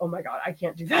like, oh my God, I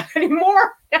can't do that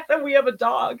anymore. Now that we have a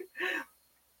dog.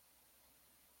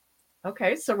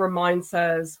 Okay, so Remind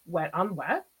says wet on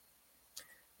wet.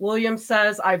 William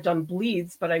says I've done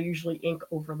bleeds, but I usually ink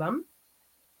over them.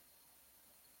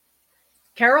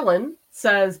 Carolyn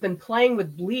says been playing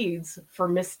with bleeds for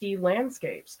misty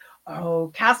landscapes.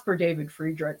 Oh, Caspar David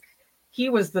Friedrich. He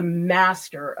was the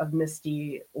master of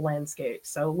misty landscapes.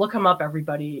 So look him up,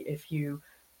 everybody, if you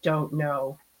don't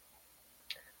know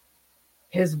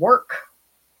his work.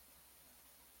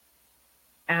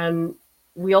 And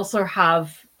we also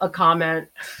have a comment.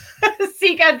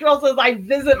 Sea Cantrell says, I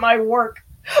visit my work.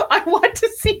 I want to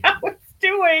see how it's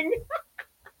doing.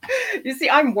 You see,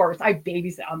 I'm worth. I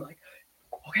babysit. I'm like,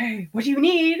 okay, what do you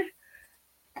need?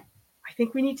 I I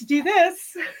think we need to do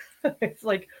this. It's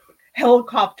like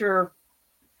helicopter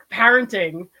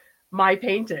parenting my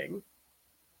painting.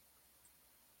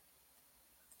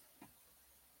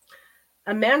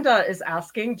 Amanda is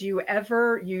asking, do you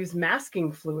ever use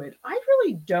masking fluid? I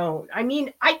really don't. I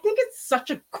mean, I think it's such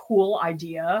a cool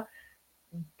idea,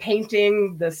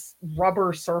 painting this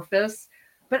rubber surface,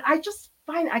 but I just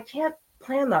find I can't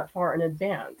plan that far in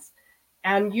advance.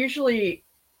 And usually,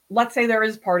 let's say there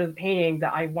is part of the painting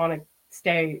that I want to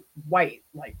stay white,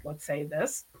 like let's say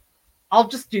this, I'll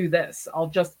just do this. I'll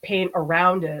just paint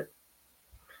around it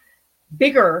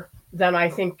bigger than I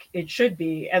think it should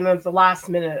be. And then at the last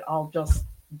minute, I'll just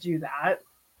do that.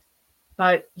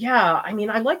 But yeah, I mean,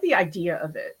 I like the idea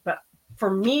of it. But for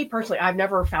me personally, I've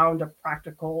never found a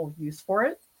practical use for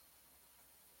it.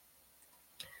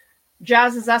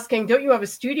 Jazz is asking, don't you have a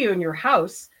studio in your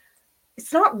house?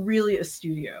 It's not really a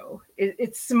studio.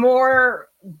 It's more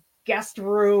guest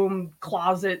room,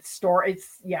 closet, store.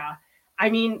 Yeah. I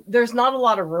mean, there's not a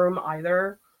lot of room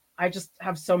either. I just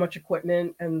have so much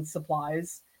equipment and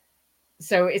supplies.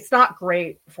 So it's not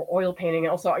great for oil painting.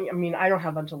 Also, I mean, I don't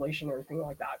have ventilation or anything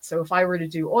like that. So if I were to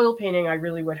do oil painting, I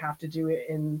really would have to do it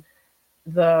in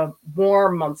the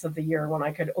warm months of the year when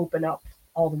I could open up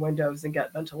all the windows and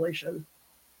get ventilation.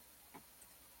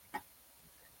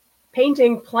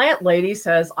 Painting Plant Lady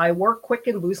says, I work quick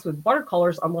and loose with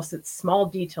watercolors unless it's small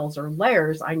details or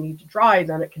layers I need to dry,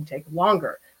 then it can take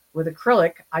longer. With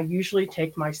acrylic, I usually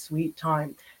take my sweet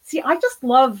time. See, I just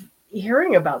love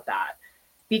hearing about that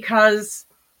because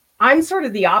I'm sort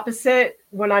of the opposite.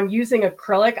 When I'm using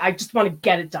acrylic, I just want to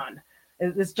get it done.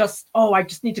 It's just, oh, I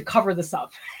just need to cover this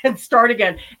up and start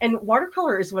again. And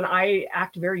watercolor is when I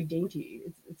act very dainty.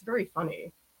 It's very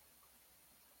funny.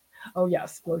 Oh,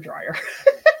 yes, blow dryer.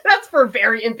 That's for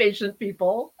very impatient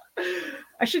people.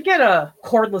 I should get a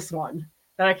cordless one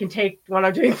that I can take when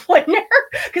I'm doing plein air,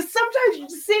 because sometimes you're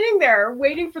just sitting there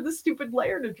waiting for the stupid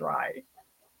layer to dry.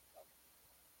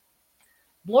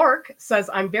 Blork says,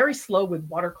 I'm very slow with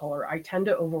watercolor. I tend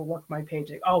to overwork my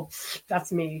painting. Oh,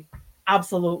 that's me.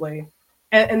 Absolutely.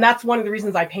 And that's one of the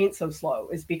reasons I paint so slow,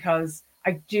 is because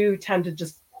I do tend to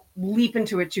just leap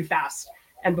into it too fast.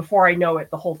 And before I know it,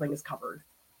 the whole thing is covered.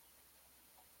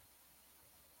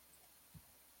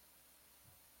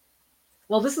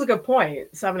 Well, this is a good point,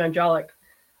 Seven Angelic.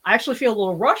 I actually feel a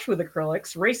little rush with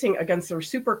acrylics, racing against their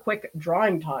super quick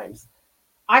drying times.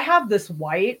 I have this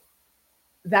white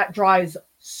that dries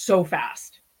so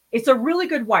fast. It's a really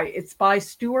good white. It's by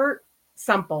Stuart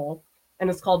Semple, and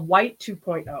it's called White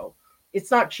 2.0.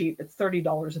 It's not cheap. It's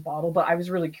 $30 a bottle, but I was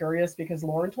really curious because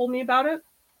Lauren told me about it.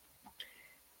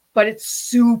 But it's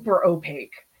super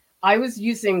opaque. I was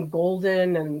using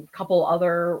Golden and a couple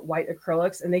other white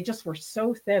acrylics, and they just were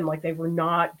so thin, like they were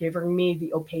not giving me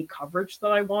the opaque coverage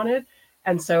that I wanted.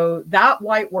 And so that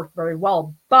white worked very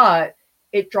well, but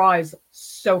it dries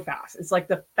so fast. It's like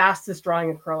the fastest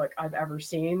drying acrylic I've ever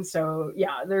seen. So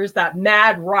yeah, there's that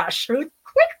mad rush. Quick,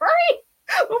 hurry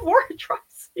before it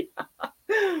dries.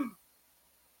 Yeah.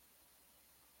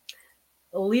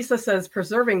 Lisa says,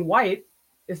 preserving white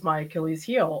is my Achilles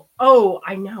heel. Oh,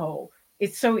 I know.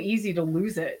 It's so easy to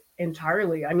lose it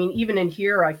entirely. I mean, even in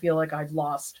here, I feel like I've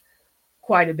lost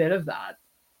quite a bit of that.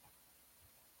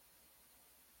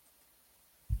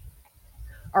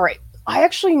 All right. I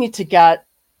actually need to get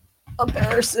a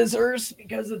pair of scissors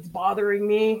because it's bothering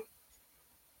me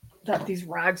that these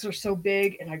rags are so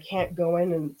big and I can't go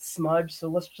in and smudge. So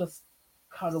let's just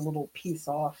cut a little piece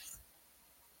off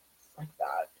like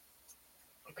that.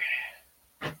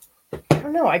 Okay. I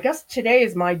don't know. I guess today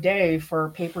is my day for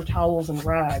paper towels and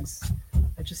rags.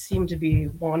 I just seem to be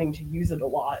wanting to use it a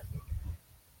lot.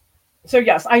 So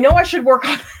yes, I know I should work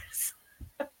on this,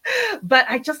 but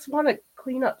I just want to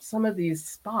clean up some of these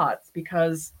spots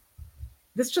because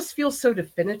this just feels so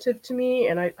definitive to me,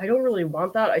 and I don't really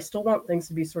want that. I still want things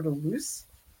to be sort of loose.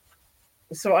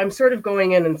 So I'm sort of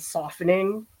going in and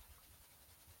softening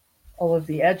all of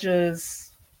the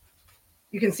edges.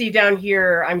 You can see down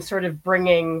here, I'm sort of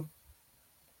bringing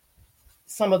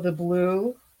some of the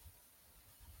blue.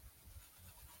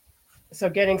 So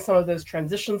getting some of those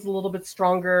transitions a little bit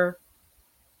stronger.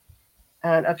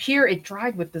 And up here, it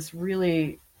dried with this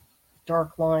really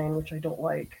dark line, which I don't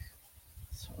like.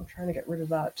 So I'm trying to get rid of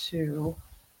that too.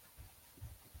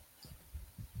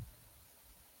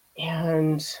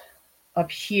 And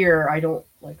up here, I don't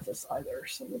like this either.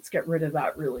 So let's get rid of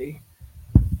that really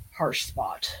harsh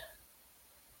spot.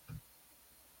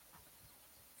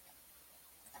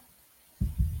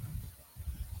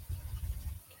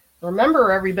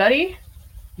 Remember, everybody,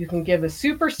 you can give a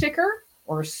super sticker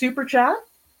or a super chat.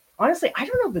 Honestly, I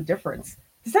don't know the difference.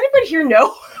 Does anybody here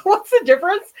know what's the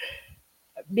difference?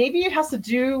 maybe it has to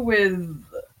do with,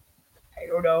 I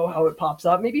don't know how it pops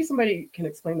up. Maybe somebody can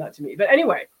explain that to me. But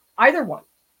anyway, either one,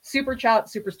 super chat,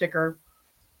 super sticker,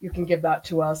 you can give that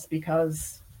to us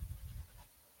because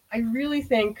I really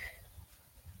think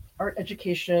art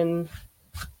education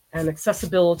and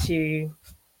accessibility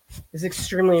is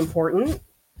extremely important.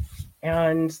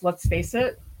 And let's face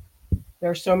it, there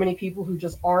are so many people who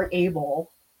just aren't able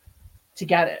to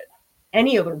get it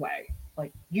any other way.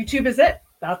 Like YouTube is it.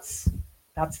 That's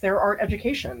their art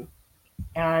education.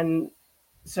 And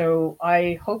so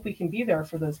I hope we can be there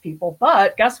for those people.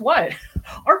 But guess what?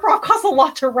 Our prof costs a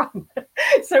lot to run.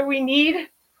 So we need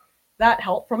that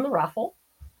help from the raffle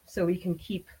so we can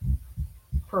keep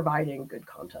providing good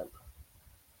content.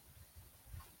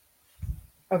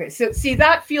 Okay, so see,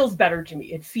 that feels better to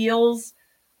me. It feels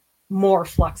more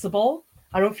flexible.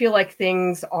 I don't feel like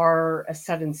things are as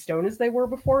set in stone as they were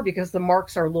before because the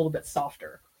marks are a little bit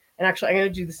softer. And actually, I'm going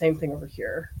to do the same thing over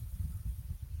here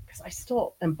because I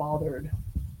still am bothered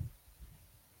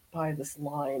by this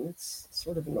line. It's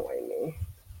sort of annoying me.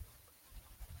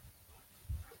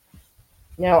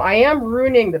 Now, I am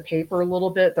ruining the paper a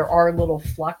little bit. There are little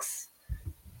flecks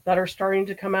that are starting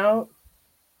to come out,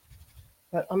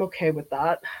 but I'm okay with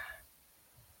that.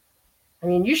 I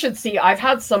mean, you should see, I've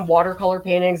had some watercolor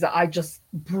paintings that I just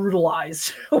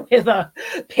brutalized with a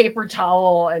paper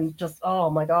towel and just,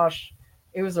 oh my gosh,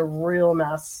 it was a real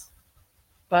mess.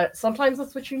 But sometimes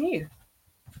that's what you need.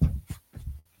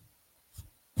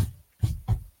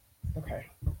 Okay.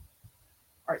 All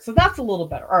right, so that's a little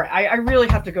better. All right, I really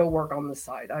have to go work on this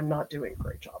side. I'm not doing a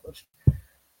great job of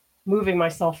moving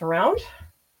myself around.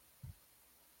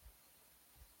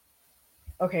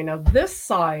 Okay, now this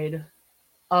side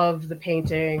of the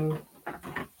painting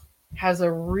has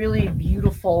a really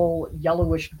beautiful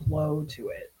yellowish glow to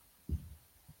it.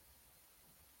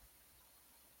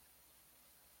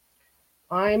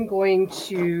 I'm going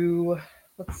to,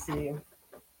 let's see.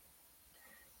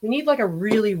 We need like a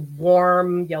really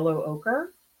warm yellow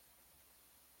ochre.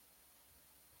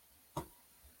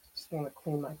 Just want to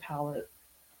clean my palette.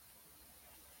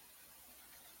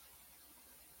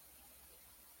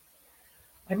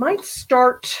 I might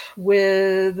start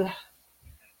with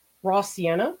raw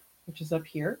sienna, which is up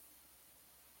here.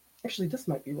 Actually, this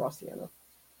might be raw sienna.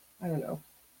 I don't know.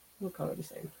 Look kind of the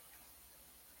same.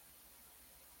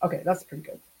 Okay, that's pretty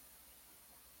good.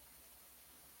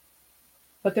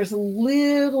 But there's a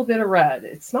little bit of red.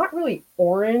 It's not really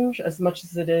orange as much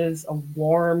as it is a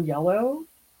warm yellow.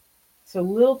 So a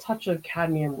little touch of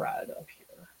cadmium red up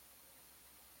here.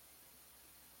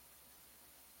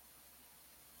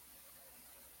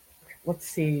 Okay, let's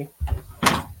see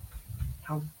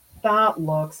how that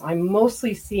looks. I'm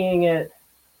mostly seeing it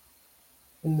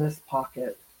in this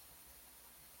pocket.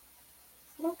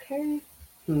 Is it okay?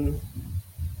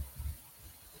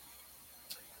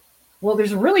 Well,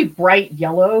 there's a really bright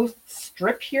yellow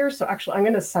strip here. So actually, I'm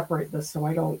going to separate this so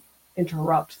I don't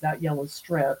interrupt that yellow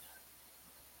strip.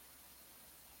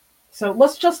 So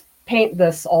let's just paint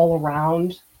this all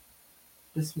around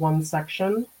this one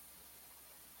section.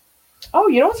 Oh,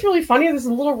 you know what's really funny? There's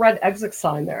a little red exit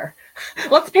sign there.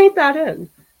 Let's paint that in.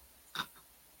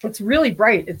 It's really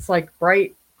bright. It's like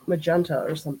bright magenta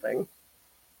or something.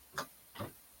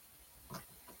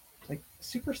 Like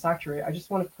super saturated. I just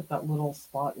want to put that little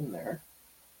spot in there.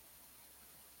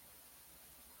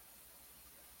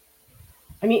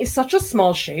 I mean, it's such a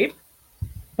small shape,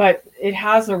 but it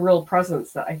has a real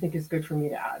presence that I think is good for me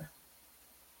to add.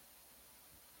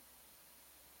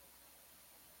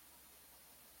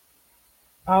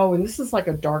 Oh, and this is like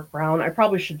a dark brown. I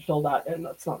probably should fill that in.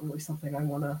 That's not really something I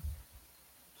want to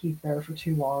keep there for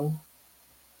too long.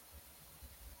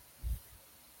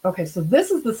 Okay, so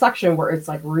this is the section where it's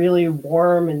like really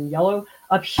warm and yellow.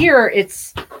 Up here,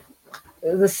 it's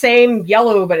the same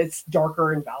yellow, but it's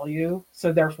darker in value.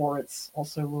 So therefore, it's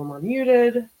also a little more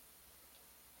muted.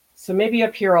 So maybe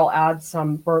up here, I'll add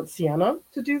some burnt sienna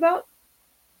to do that.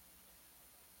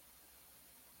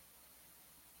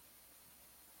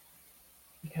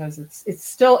 Because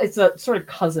it's a sort of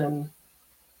cousin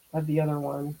of the other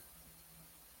one. Is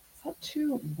that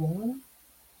too warm?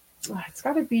 It's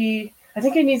got to be, I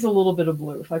think it needs a little bit of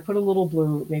blue. If I put a little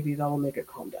blue, maybe that'll make it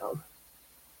calm down.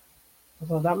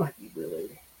 Although that might be really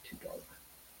too dark.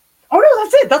 Oh no,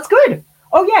 that's it. That's good.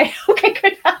 Oh yay. Okay,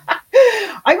 good.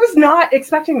 I was not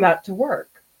expecting that to work.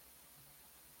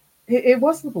 It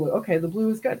was the blue. Okay, the blue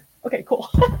is good. Okay, cool.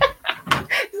 Isn't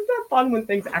that fun when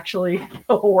things actually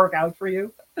work out for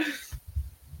you?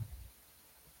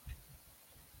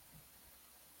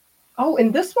 Oh,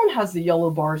 and this one has the yellow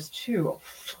bars too. Oh,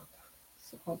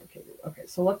 so complicated. Okay,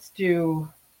 so let's do.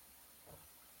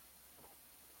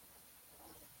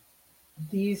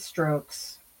 these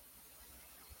strokes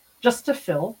just to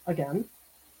fill again.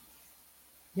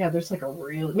 Yeah, there's like a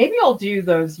real, maybe I'll do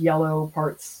those yellow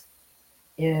parts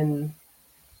in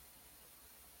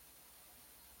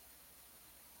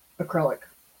acrylic.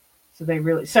 So they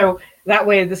really, so that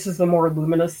way this is the more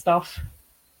luminous stuff.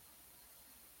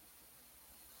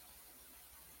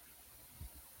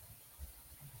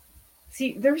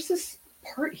 See, there's this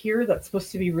part here that's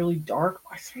supposed to be really dark.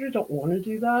 I sort of don't want to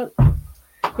do that.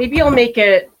 Maybe I'll make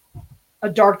it a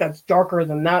dark that's darker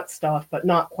than that stuff, but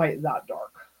not quite that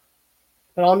dark.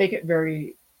 But I'll make it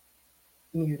very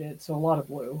muted, so a lot of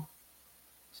blue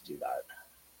to do that.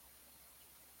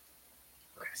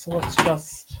 Okay, so let's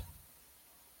just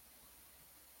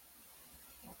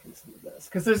look into some of this,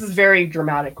 because this is very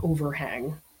dramatic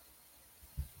overhang.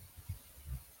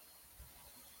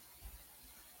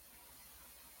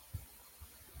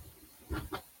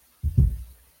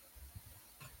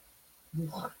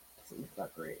 Ugh, doesn't look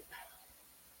that great.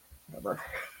 Whatever.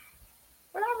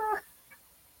 Whatever.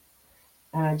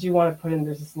 And I do want to put in,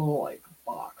 there's this little like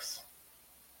box.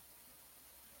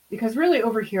 Because really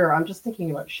over here, I'm just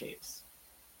thinking about shapes.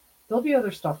 There'll be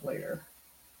other stuff later.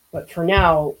 But for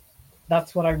now,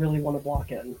 that's what I really want to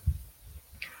block in.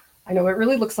 I know it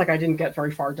really looks like I didn't get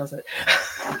very far, does it?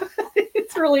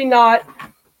 It's really not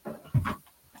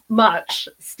much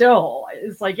still.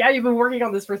 It's like, yeah, you've been working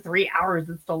on this for 3 hours.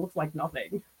 It still looks like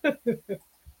nothing.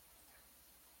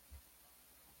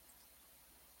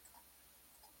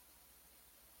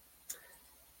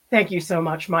 Thank you so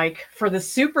much, Mike, for the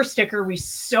super sticker. We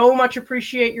so much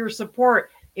appreciate your support.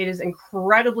 It is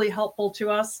incredibly helpful to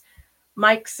us.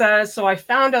 Mike says, so I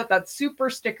found out that super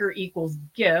sticker equals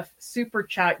GIF. Super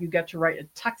chat, you get to write a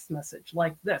text message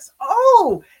like this.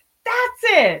 Oh,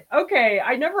 that's it. Okay,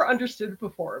 I never understood it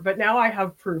before, but now I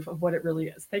have proof of what it really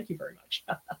is. Thank you very much.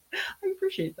 I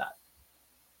appreciate that.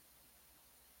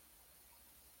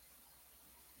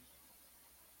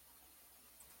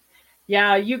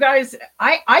 Yeah, you guys,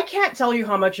 I can't tell you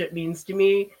how much it means to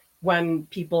me when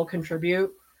people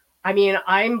contribute. I mean,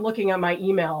 I'm looking at my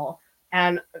email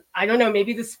and I don't know,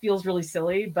 maybe this feels really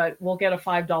silly, but we'll get a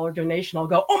 $5 donation. I'll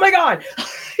go, oh my God.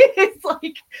 It's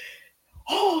like,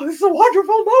 oh, this is a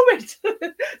wonderful moment.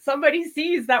 Somebody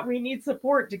sees that we need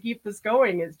support to keep this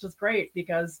going. It's just great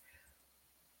because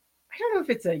I don't know if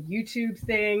it's a YouTube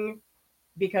thing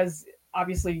because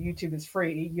obviously YouTube is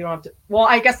free. You don't have to, well,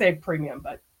 I guess they have premium,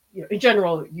 but you know, in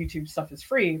general, YouTube stuff is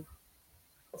free.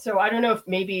 So I don't know if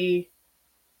maybe,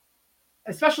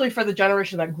 especially for the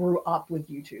generation that grew up with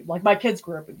YouTube, like my kids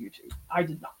grew up with YouTube. I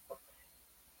did not.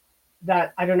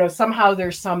 That I don't know, somehow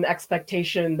there's some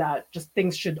expectation that just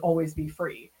things should always be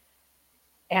free.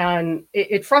 And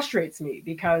it frustrates me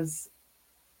because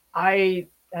I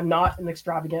am not an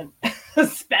extravagant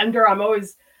spender. I'm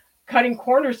always cutting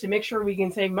corners to make sure we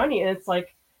can save money. And it's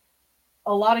like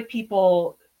a lot of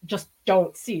people just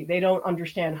don't see. They don't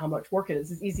understand how much work it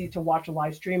is. It's easy to watch a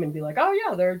live stream and be like, oh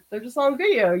yeah, they're just on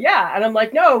video. Yeah. And I'm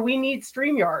like, no, we need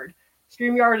StreamYard.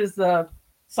 StreamYard is the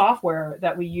software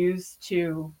that we use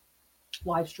to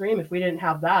live stream. If we didn't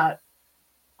have that,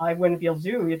 I wouldn't be able to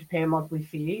do. We have to pay a monthly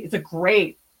fee. It's a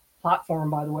great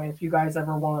platform, by the way. If you guys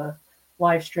ever want to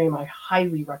live stream, I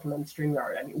highly recommend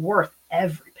StreamYard. I mean, worth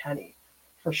every penny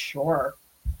for sure.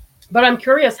 But I'm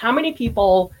curious, how many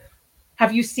people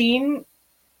have you seen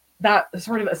that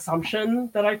sort of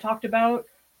assumption that I talked about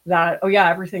that, oh yeah,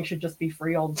 everything should just be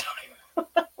free all the time?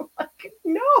 Like,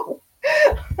 no.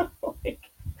 Like,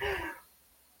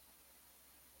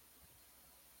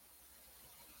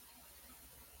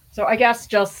 so I guess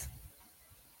just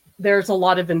there's a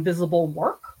lot of invisible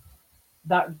work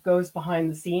that goes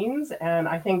behind the scenes. And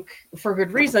I think for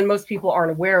good reason, most people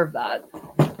aren't aware of that.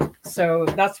 So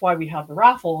that's why we have the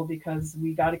raffle, because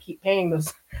we got to keep paying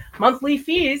those monthly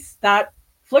fees. That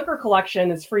Flickr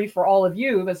collection is free for all of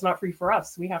you, but it's not free for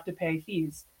us. We have to pay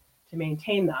fees to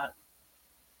maintain that.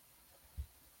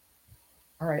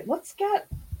 All right, let's get,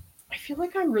 I feel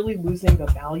like I'm really losing the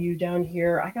value down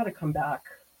here. I got to come back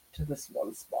to this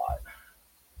one spot.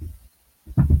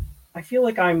 I feel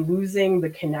like I'm losing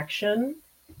the connection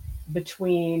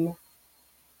between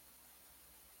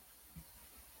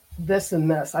this and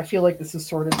this. I feel like this is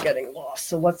sort of getting lost.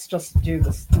 So let's just do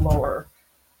this lower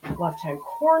left-hand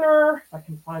corner. If I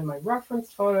can find my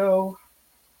reference photo,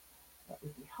 that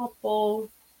would be helpful.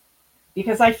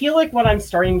 Because I feel like what I'm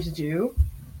starting to do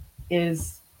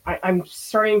is I'm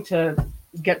starting to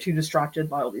get too distracted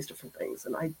by all these different things,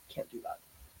 and I can't do that.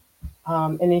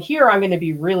 And in here, I'm going to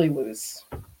be really loose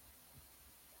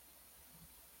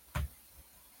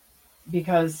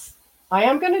because I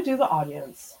am going to do the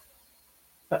audience,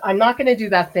 but I'm not going to do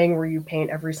that thing where you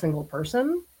paint every single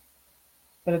person.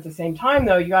 But at the same time,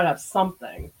 though, you got to have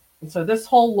something. And so this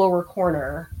whole lower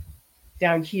corner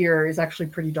down here is actually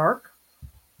pretty dark.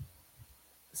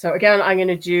 So again, I'm going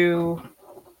to do,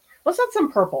 let's add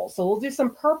some purple. So we'll do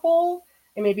some purple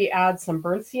and maybe add some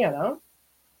burnt sienna.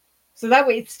 So that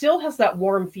way it still has that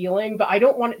warm feeling, but I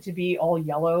don't want it to be all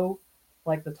yellow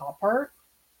like the top part.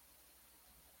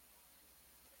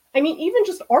 I mean, even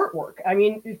just artwork. I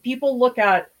mean, if people look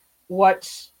at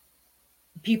what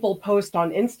people post on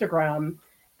Instagram,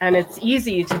 and it's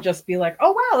easy to just be like,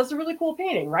 oh, wow, that's a really cool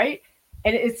painting, right?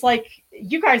 And it's like,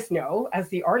 you guys know, as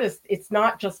the artist, it's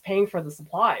not just paying for the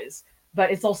supplies,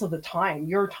 but it's also the time,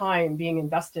 your time being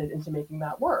invested into making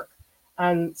that work.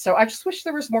 And so I just wish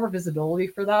there was more visibility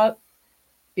for that,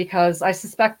 because I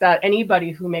suspect that anybody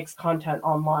who makes content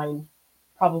online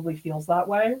probably feels that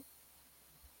way.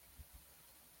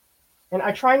 And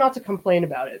I try not to complain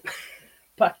about it,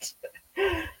 but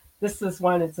this is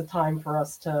when it's a time for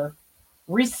us to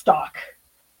restock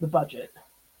the budget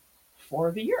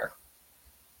for the year.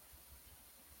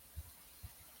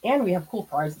 And we have cool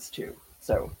prizes too.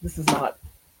 So this is not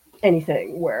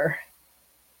anything where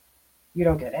you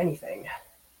don't get anything.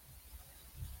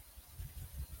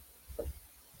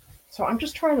 So I'm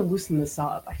just trying to loosen this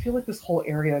up. I feel like this whole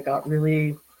area got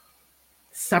really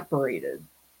separated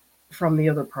from the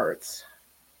other parts.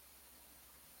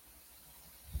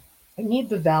 I need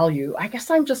the value. I guess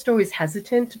I'm just always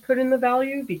hesitant to put in the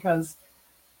value because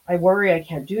I worry I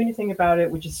can't do anything about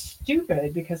it, which is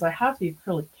stupid because I have the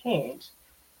acrylic paint,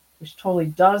 which totally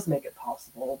does make it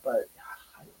possible, but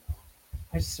I don't know.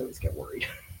 I just always get worried.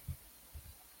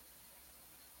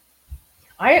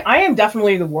 I am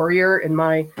definitely the warrior in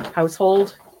my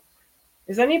household.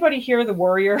 Is anybody here the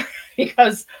warrior?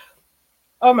 Because,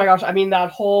 oh my gosh, I mean,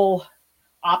 that whole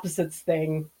opposites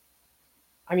thing.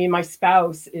 I mean, my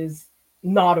spouse is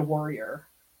not a warrior.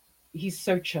 He's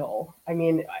so chill. I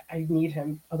mean, I need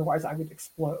him, otherwise I would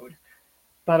explode.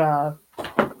 But I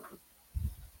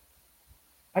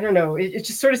don't know. It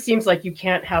just sort of seems like you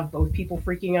can't have both people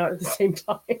freaking out at the same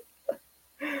time.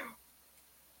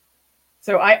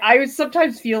 So I would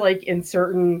sometimes feel like in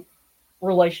certain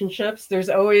relationships, there's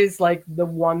always like the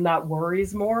one that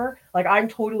worries more. Like I'm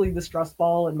totally the stress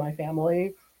ball in my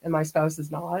family, and my spouse is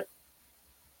not.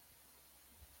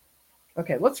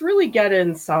 Okay, let's really get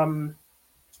in some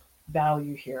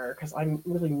value here because I'm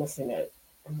really missing it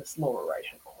in this lower right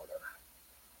hand corner.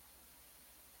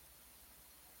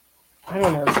 I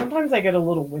don't know. Sometimes I get a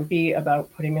little wimpy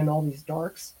about putting in all these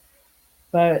darks,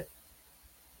 but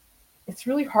it's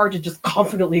really hard to just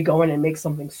confidently go in and make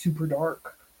something super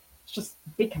dark. It's just a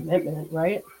big commitment,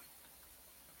 right?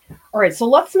 All right, so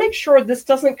let's make sure this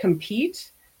doesn't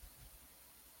compete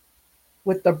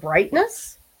with the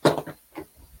brightness. I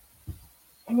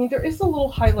mean, there is a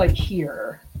little highlight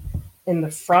here in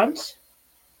the front,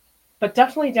 but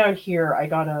definitely down here, I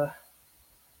gotta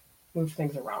move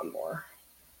things around more.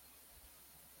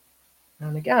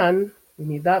 And again, we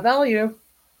need that value.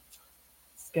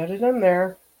 Let's get it in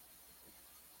there.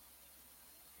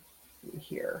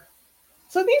 Here.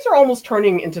 So these are almost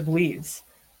turning into bleeds,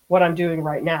 what I'm doing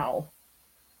right now,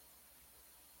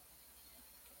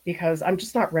 because I'm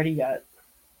just not ready yet.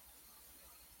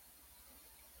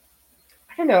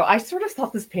 I don't know. I sort of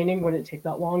thought this painting wouldn't take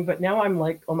that long, but now I'm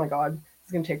like, oh my God,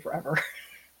 it's going to take forever.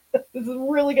 This is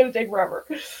really going to take forever.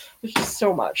 There's just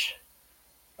so much.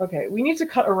 Okay, we need to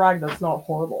cut a rag that's not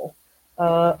horrible.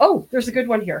 Oh, there's a good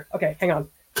one here. Okay, hang on.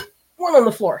 One on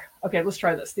the floor. Okay, let's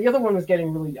try this. The other one was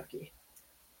getting really yucky.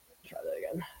 Try that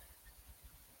again.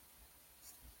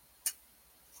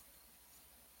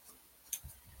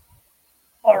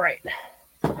 All right.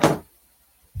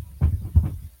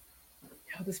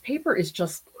 This paper is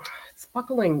just, it's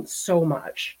buckling so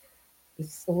much.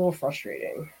 It's a little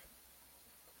frustrating.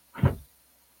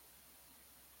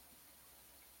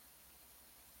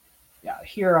 Yeah,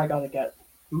 here I gotta get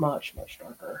much, much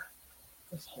darker.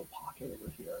 This whole pocket over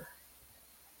here.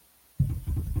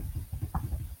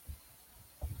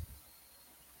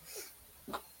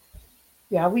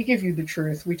 Yeah, we give you the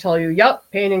truth. We tell you, yep,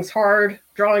 painting's hard,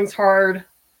 drawing's hard,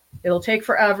 it'll take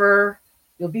forever,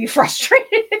 you'll be frustrated.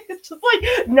 It's just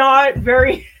like not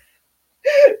very,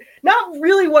 not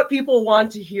really what people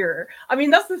want to hear. I mean,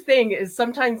 that's the thing is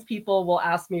sometimes people will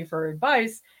ask me for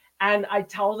advice and I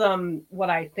tell them what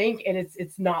I think and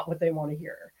it's not what they want to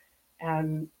hear.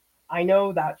 And I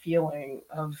know that feeling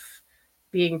of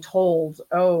being told,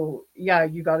 oh, yeah,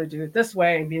 you got to do it this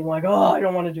way and being like, oh, I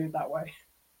don't want to do it that way.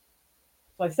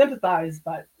 So I sympathize,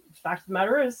 but the fact of the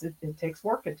matter is it takes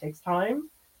work. It takes time.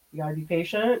 You got to be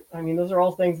patient. I mean, those are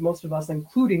all things most of us,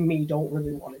 including me, don't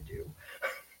really want to do.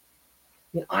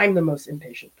 I mean, I'm the most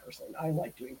impatient person. I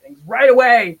like doing things right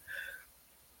away.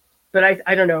 But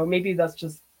I don't know, maybe that's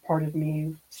just part of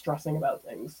me stressing about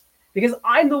things because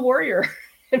I'm the warrior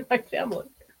in my family.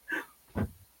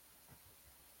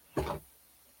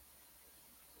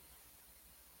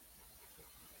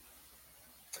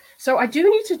 So I do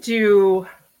need to do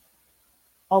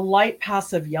a light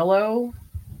pass of yellow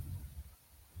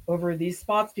over these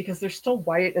spots because they're still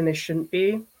white and they shouldn't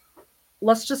be.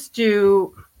 Let's just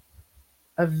do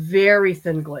a very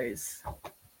thin glaze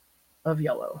of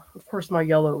yellow. Of course, my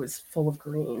yellow is full of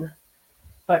green,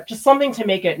 but just something to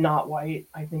make it not white,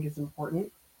 I think is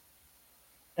important.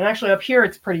 And actually up here,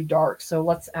 it's pretty dark. So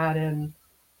let's add in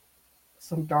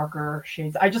some darker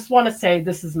shades. I just want to say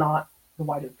this is not the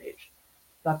white of the page.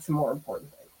 That's the more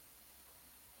important thing.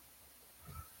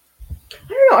 I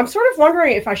don't know. I'm sort of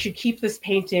wondering if I should keep this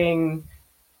painting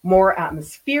more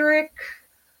atmospheric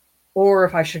or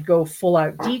if I should go full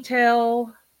out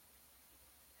detail.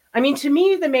 I mean, to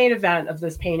me, the main event of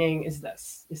this painting is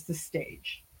the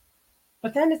stage.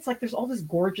 But then it's like there's all this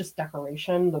gorgeous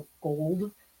decoration, the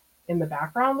gold in the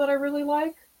background that I really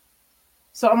like.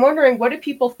 So I'm wondering, what do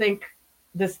people think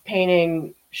this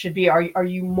painting should be? Are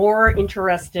you more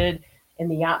interested in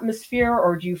the atmosphere,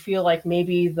 or do you feel like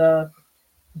maybe the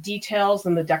details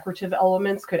and the decorative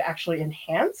elements could actually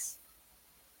enhance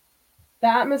the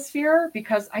atmosphere?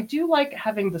 Because I do like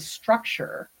having the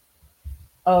structure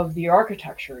of the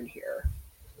architecture in here.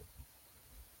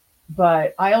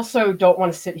 But I also don't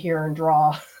want to sit here and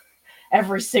draw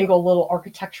every single little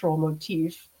architectural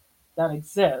motif that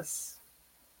exists.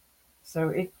 So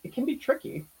it can be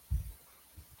tricky.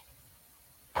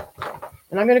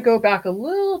 And I'm going to go back a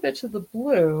little bit to the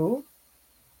blue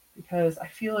because I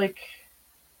feel like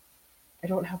I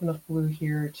don't have enough blue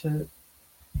here to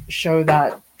show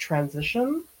that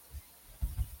transition.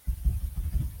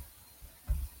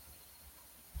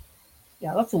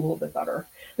 Yeah, that's a little bit better.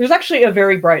 There's actually a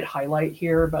very bright highlight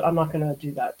here, but I'm not going to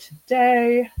do that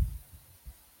today.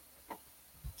 I'm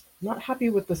not happy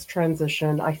with this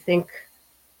transition. I think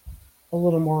a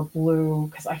little more blue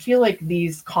because I feel like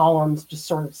these columns just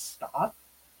sort of stop.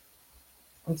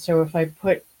 And so if I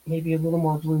put maybe a little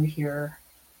more blue here,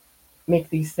 make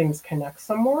these things connect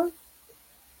some more,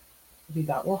 maybe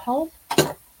that will help.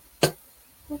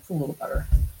 That's a little better.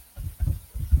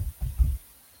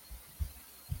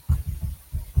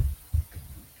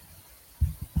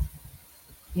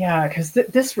 Yeah, because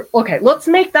this, okay, let's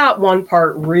make that one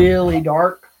part really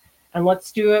dark and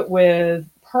let's do it with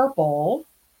purple.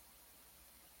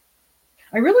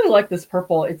 I really like this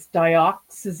purple. It's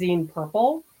dioxazine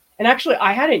purple. And actually,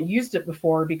 I hadn't used it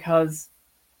before because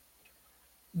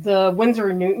the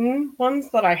Winsor & Newton ones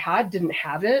that I had didn't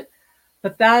have it.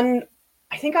 But then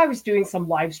I think I was doing some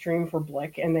live stream for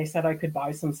Blick and they said I could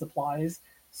buy some supplies.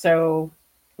 So,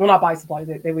 well, not buy supplies,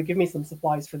 they would give me some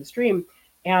supplies for the stream.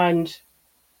 And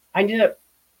I ended up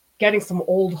getting some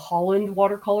Old Holland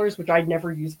watercolors, which I'd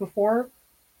never used before.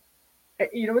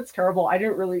 You know, it's terrible. I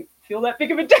didn't really feel that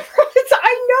big of a difference.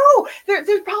 I know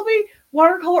there's probably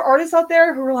watercolor artists out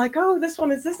there who are like, oh, this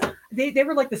one is this. They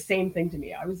were like the same thing to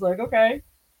me. I was like, okay,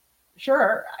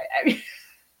 sure. I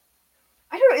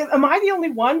don't know. Am I the only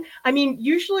one? I mean,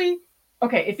 usually,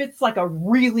 okay, if it's like a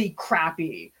really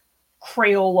crappy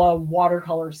Crayola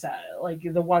watercolor set, like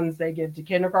the ones they give to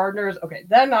kindergartners, okay,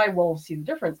 then I will see the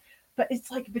difference. But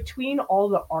it's like between all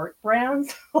the art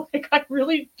brands, like I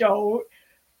really don't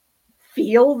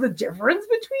feel the difference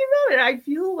between them. And I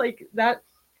feel like that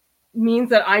means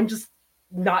that I'm just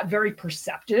not very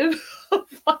perceptive of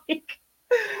like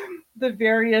the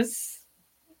various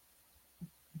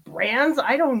brands.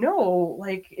 I don't know.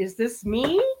 Like, is this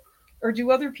me? Or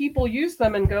do other people use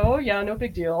them and go, oh, yeah, no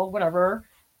big deal, whatever.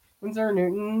 Winsor &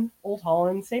 Newton, Old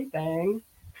Holland, same thing.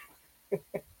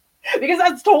 Because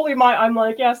that's totally I'm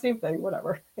like, yeah, same thing,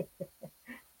 whatever.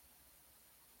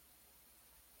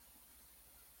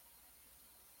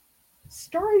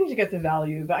 Starting to get the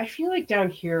value, but I feel like down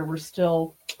here we're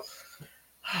still,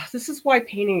 this is why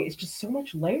painting is just so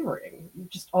much layering. You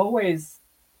just always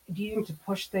needing to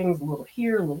push things a little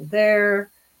here, a little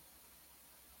there.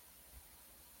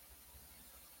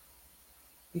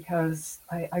 Because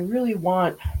I really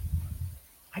want,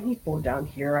 I need more down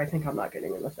here. I think I'm not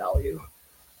getting enough value.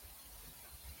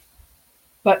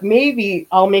 But maybe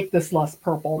I'll make this less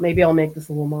purple. Maybe I'll make this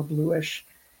a little more bluish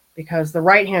because the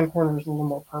right-hand corner is a little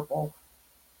more purple.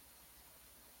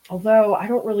 Although I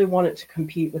don't really want it to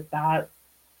compete with that.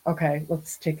 Okay,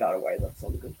 let's take that away. That's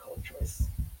not a good color choice.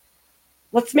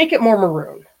 Let's make it more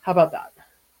maroon. How about that?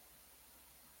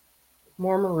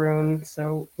 More maroon.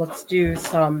 So let's do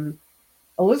some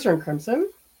alizarin crimson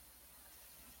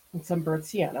and some burnt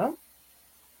sienna.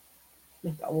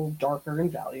 Make that a little darker in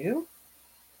value.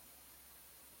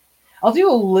 I'll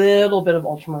do a little bit of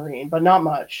ultramarine, but not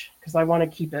much, because I want to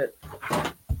keep it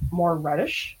more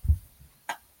reddish.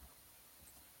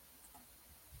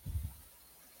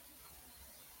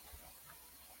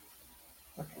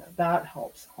 Okay, that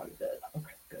helps quite a bit.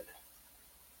 Okay, good.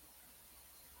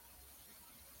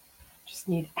 Just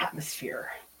need atmosphere.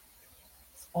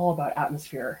 It's all about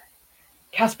atmosphere.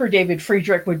 Caspar David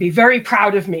Friedrich would be very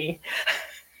proud of me.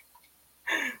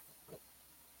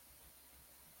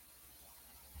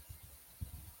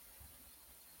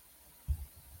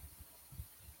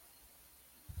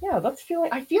 Yeah, that's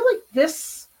feeling. I feel like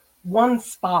this one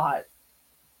spot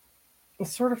is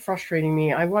sort of frustrating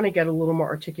me. I want to get a little more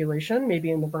articulation,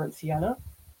 maybe in the burnt sienna.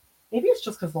 Maybe it's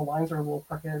just because the lines are a little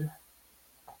crooked.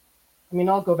 I mean,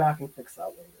 I'll go back and fix that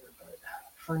later, but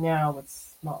for now,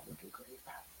 it's not looking great.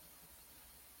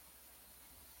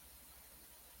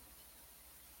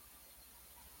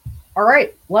 All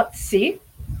right, let's see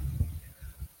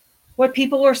what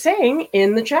people are saying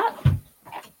in the chat.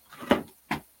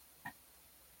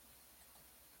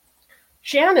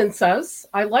 Shannon says,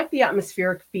 I like the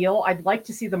atmospheric feel. I'd like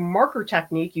to see the marker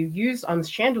technique you used on the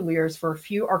chandeliers for a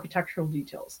few architectural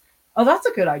details. Oh, that's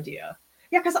a good idea.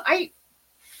 Yeah, because I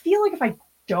feel like if I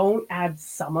don't add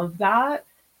some of that,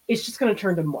 it's just going to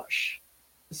turn to mush.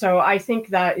 So I think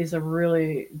that is a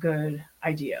really good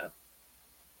idea.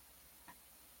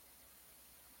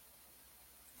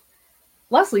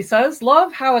 Leslie says,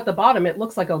 love how at the bottom it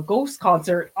looks like a ghost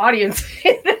concert audience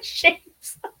in the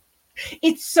shapes.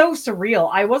 It's so surreal.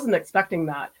 I wasn't expecting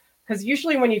that, because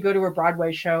usually when you go to a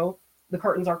Broadway show, the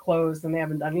curtains are closed and they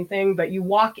haven't done anything, but you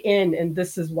walk in and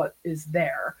this is what is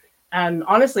there. And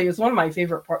honestly, it was one of my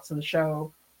favorite parts of the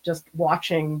show, just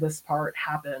watching this part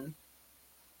happen.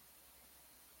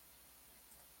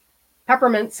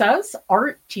 Peppermint says,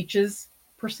 art teaches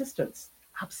persistence.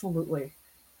 Absolutely.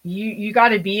 You got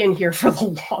to be in here for the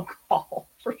long haul,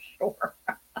 for sure.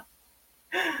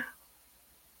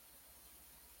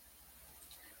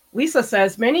 Lisa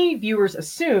says, many viewers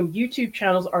assume YouTube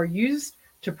channels are used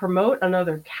to promote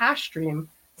another cash stream,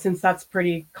 since that's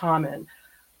pretty common.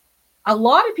 A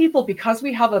lot of people, because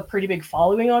we have a pretty big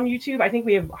following on YouTube, I think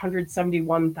we have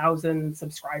 171,000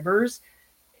 subscribers,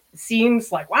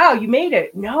 seems like, wow, you made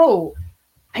it. No.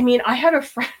 I mean, I had a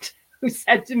friend who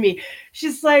said to me,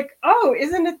 she's like, oh,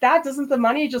 isn't it that? Doesn't the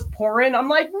money just pour in? I'm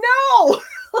like, no.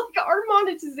 Like, our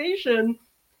monetization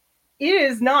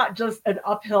is not just an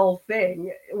uphill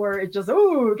thing where it just,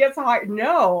 oh, gets high.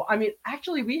 No, I mean,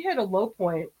 actually, we hit a low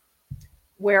point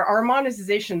where our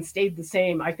monetization stayed the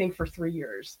same, I think, for 3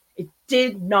 years. It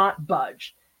did not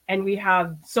budge. And we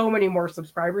have so many more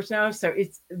subscribers now. So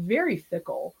it's very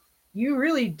fickle. You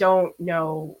really don't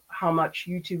know how much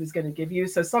YouTube is going to give you.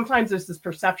 So sometimes there's this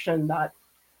perception that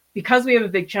because we have a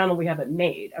big channel, we have it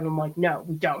made. And I'm like, no,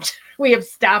 we don't. We have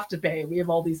staff to pay. We have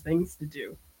all these things to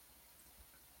do.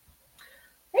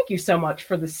 Thank you so much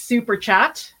for the super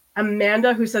chat.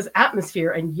 Amanda, who says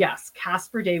atmosphere. And yes,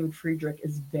 Caspar David Friedrich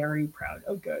is very proud.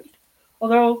 Oh, good.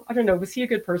 Although, I don't know, was he a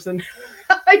good person?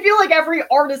 I feel like every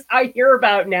artist I hear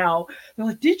about now, they're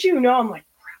like, did you know? I'm like,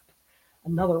 crap,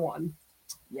 another one.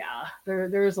 Yeah,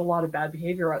 there's a lot of bad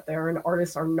behavior out there, and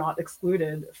artists are not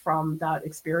excluded from that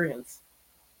experience.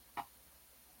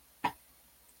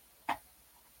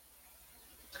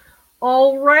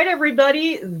 All right,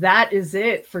 everybody, that is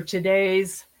it for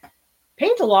today's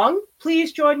paint along.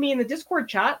 Please join me in the Discord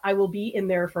chat. I will be in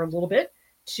there for a little bit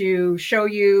to show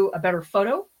you a better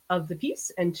photo of the piece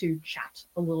and to chat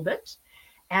a little bit.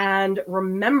 And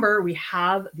remember, we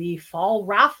have the fall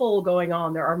raffle going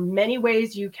on. There are many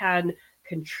ways you can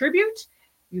contribute.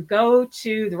 You go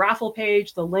to the raffle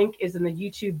page. The link is in the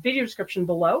YouTube video description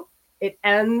below. It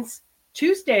ends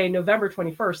Tuesday, November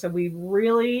 21st. So we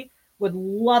really would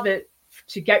love it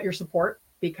to get your support,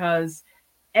 because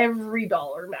every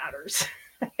dollar matters.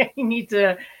 You need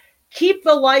to keep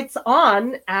the lights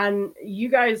on, and you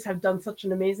guys have done such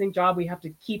an amazing job. We have to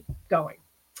keep going.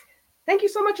 Thank you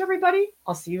so much, everybody.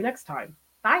 I'll see you next time.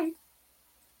 Bye.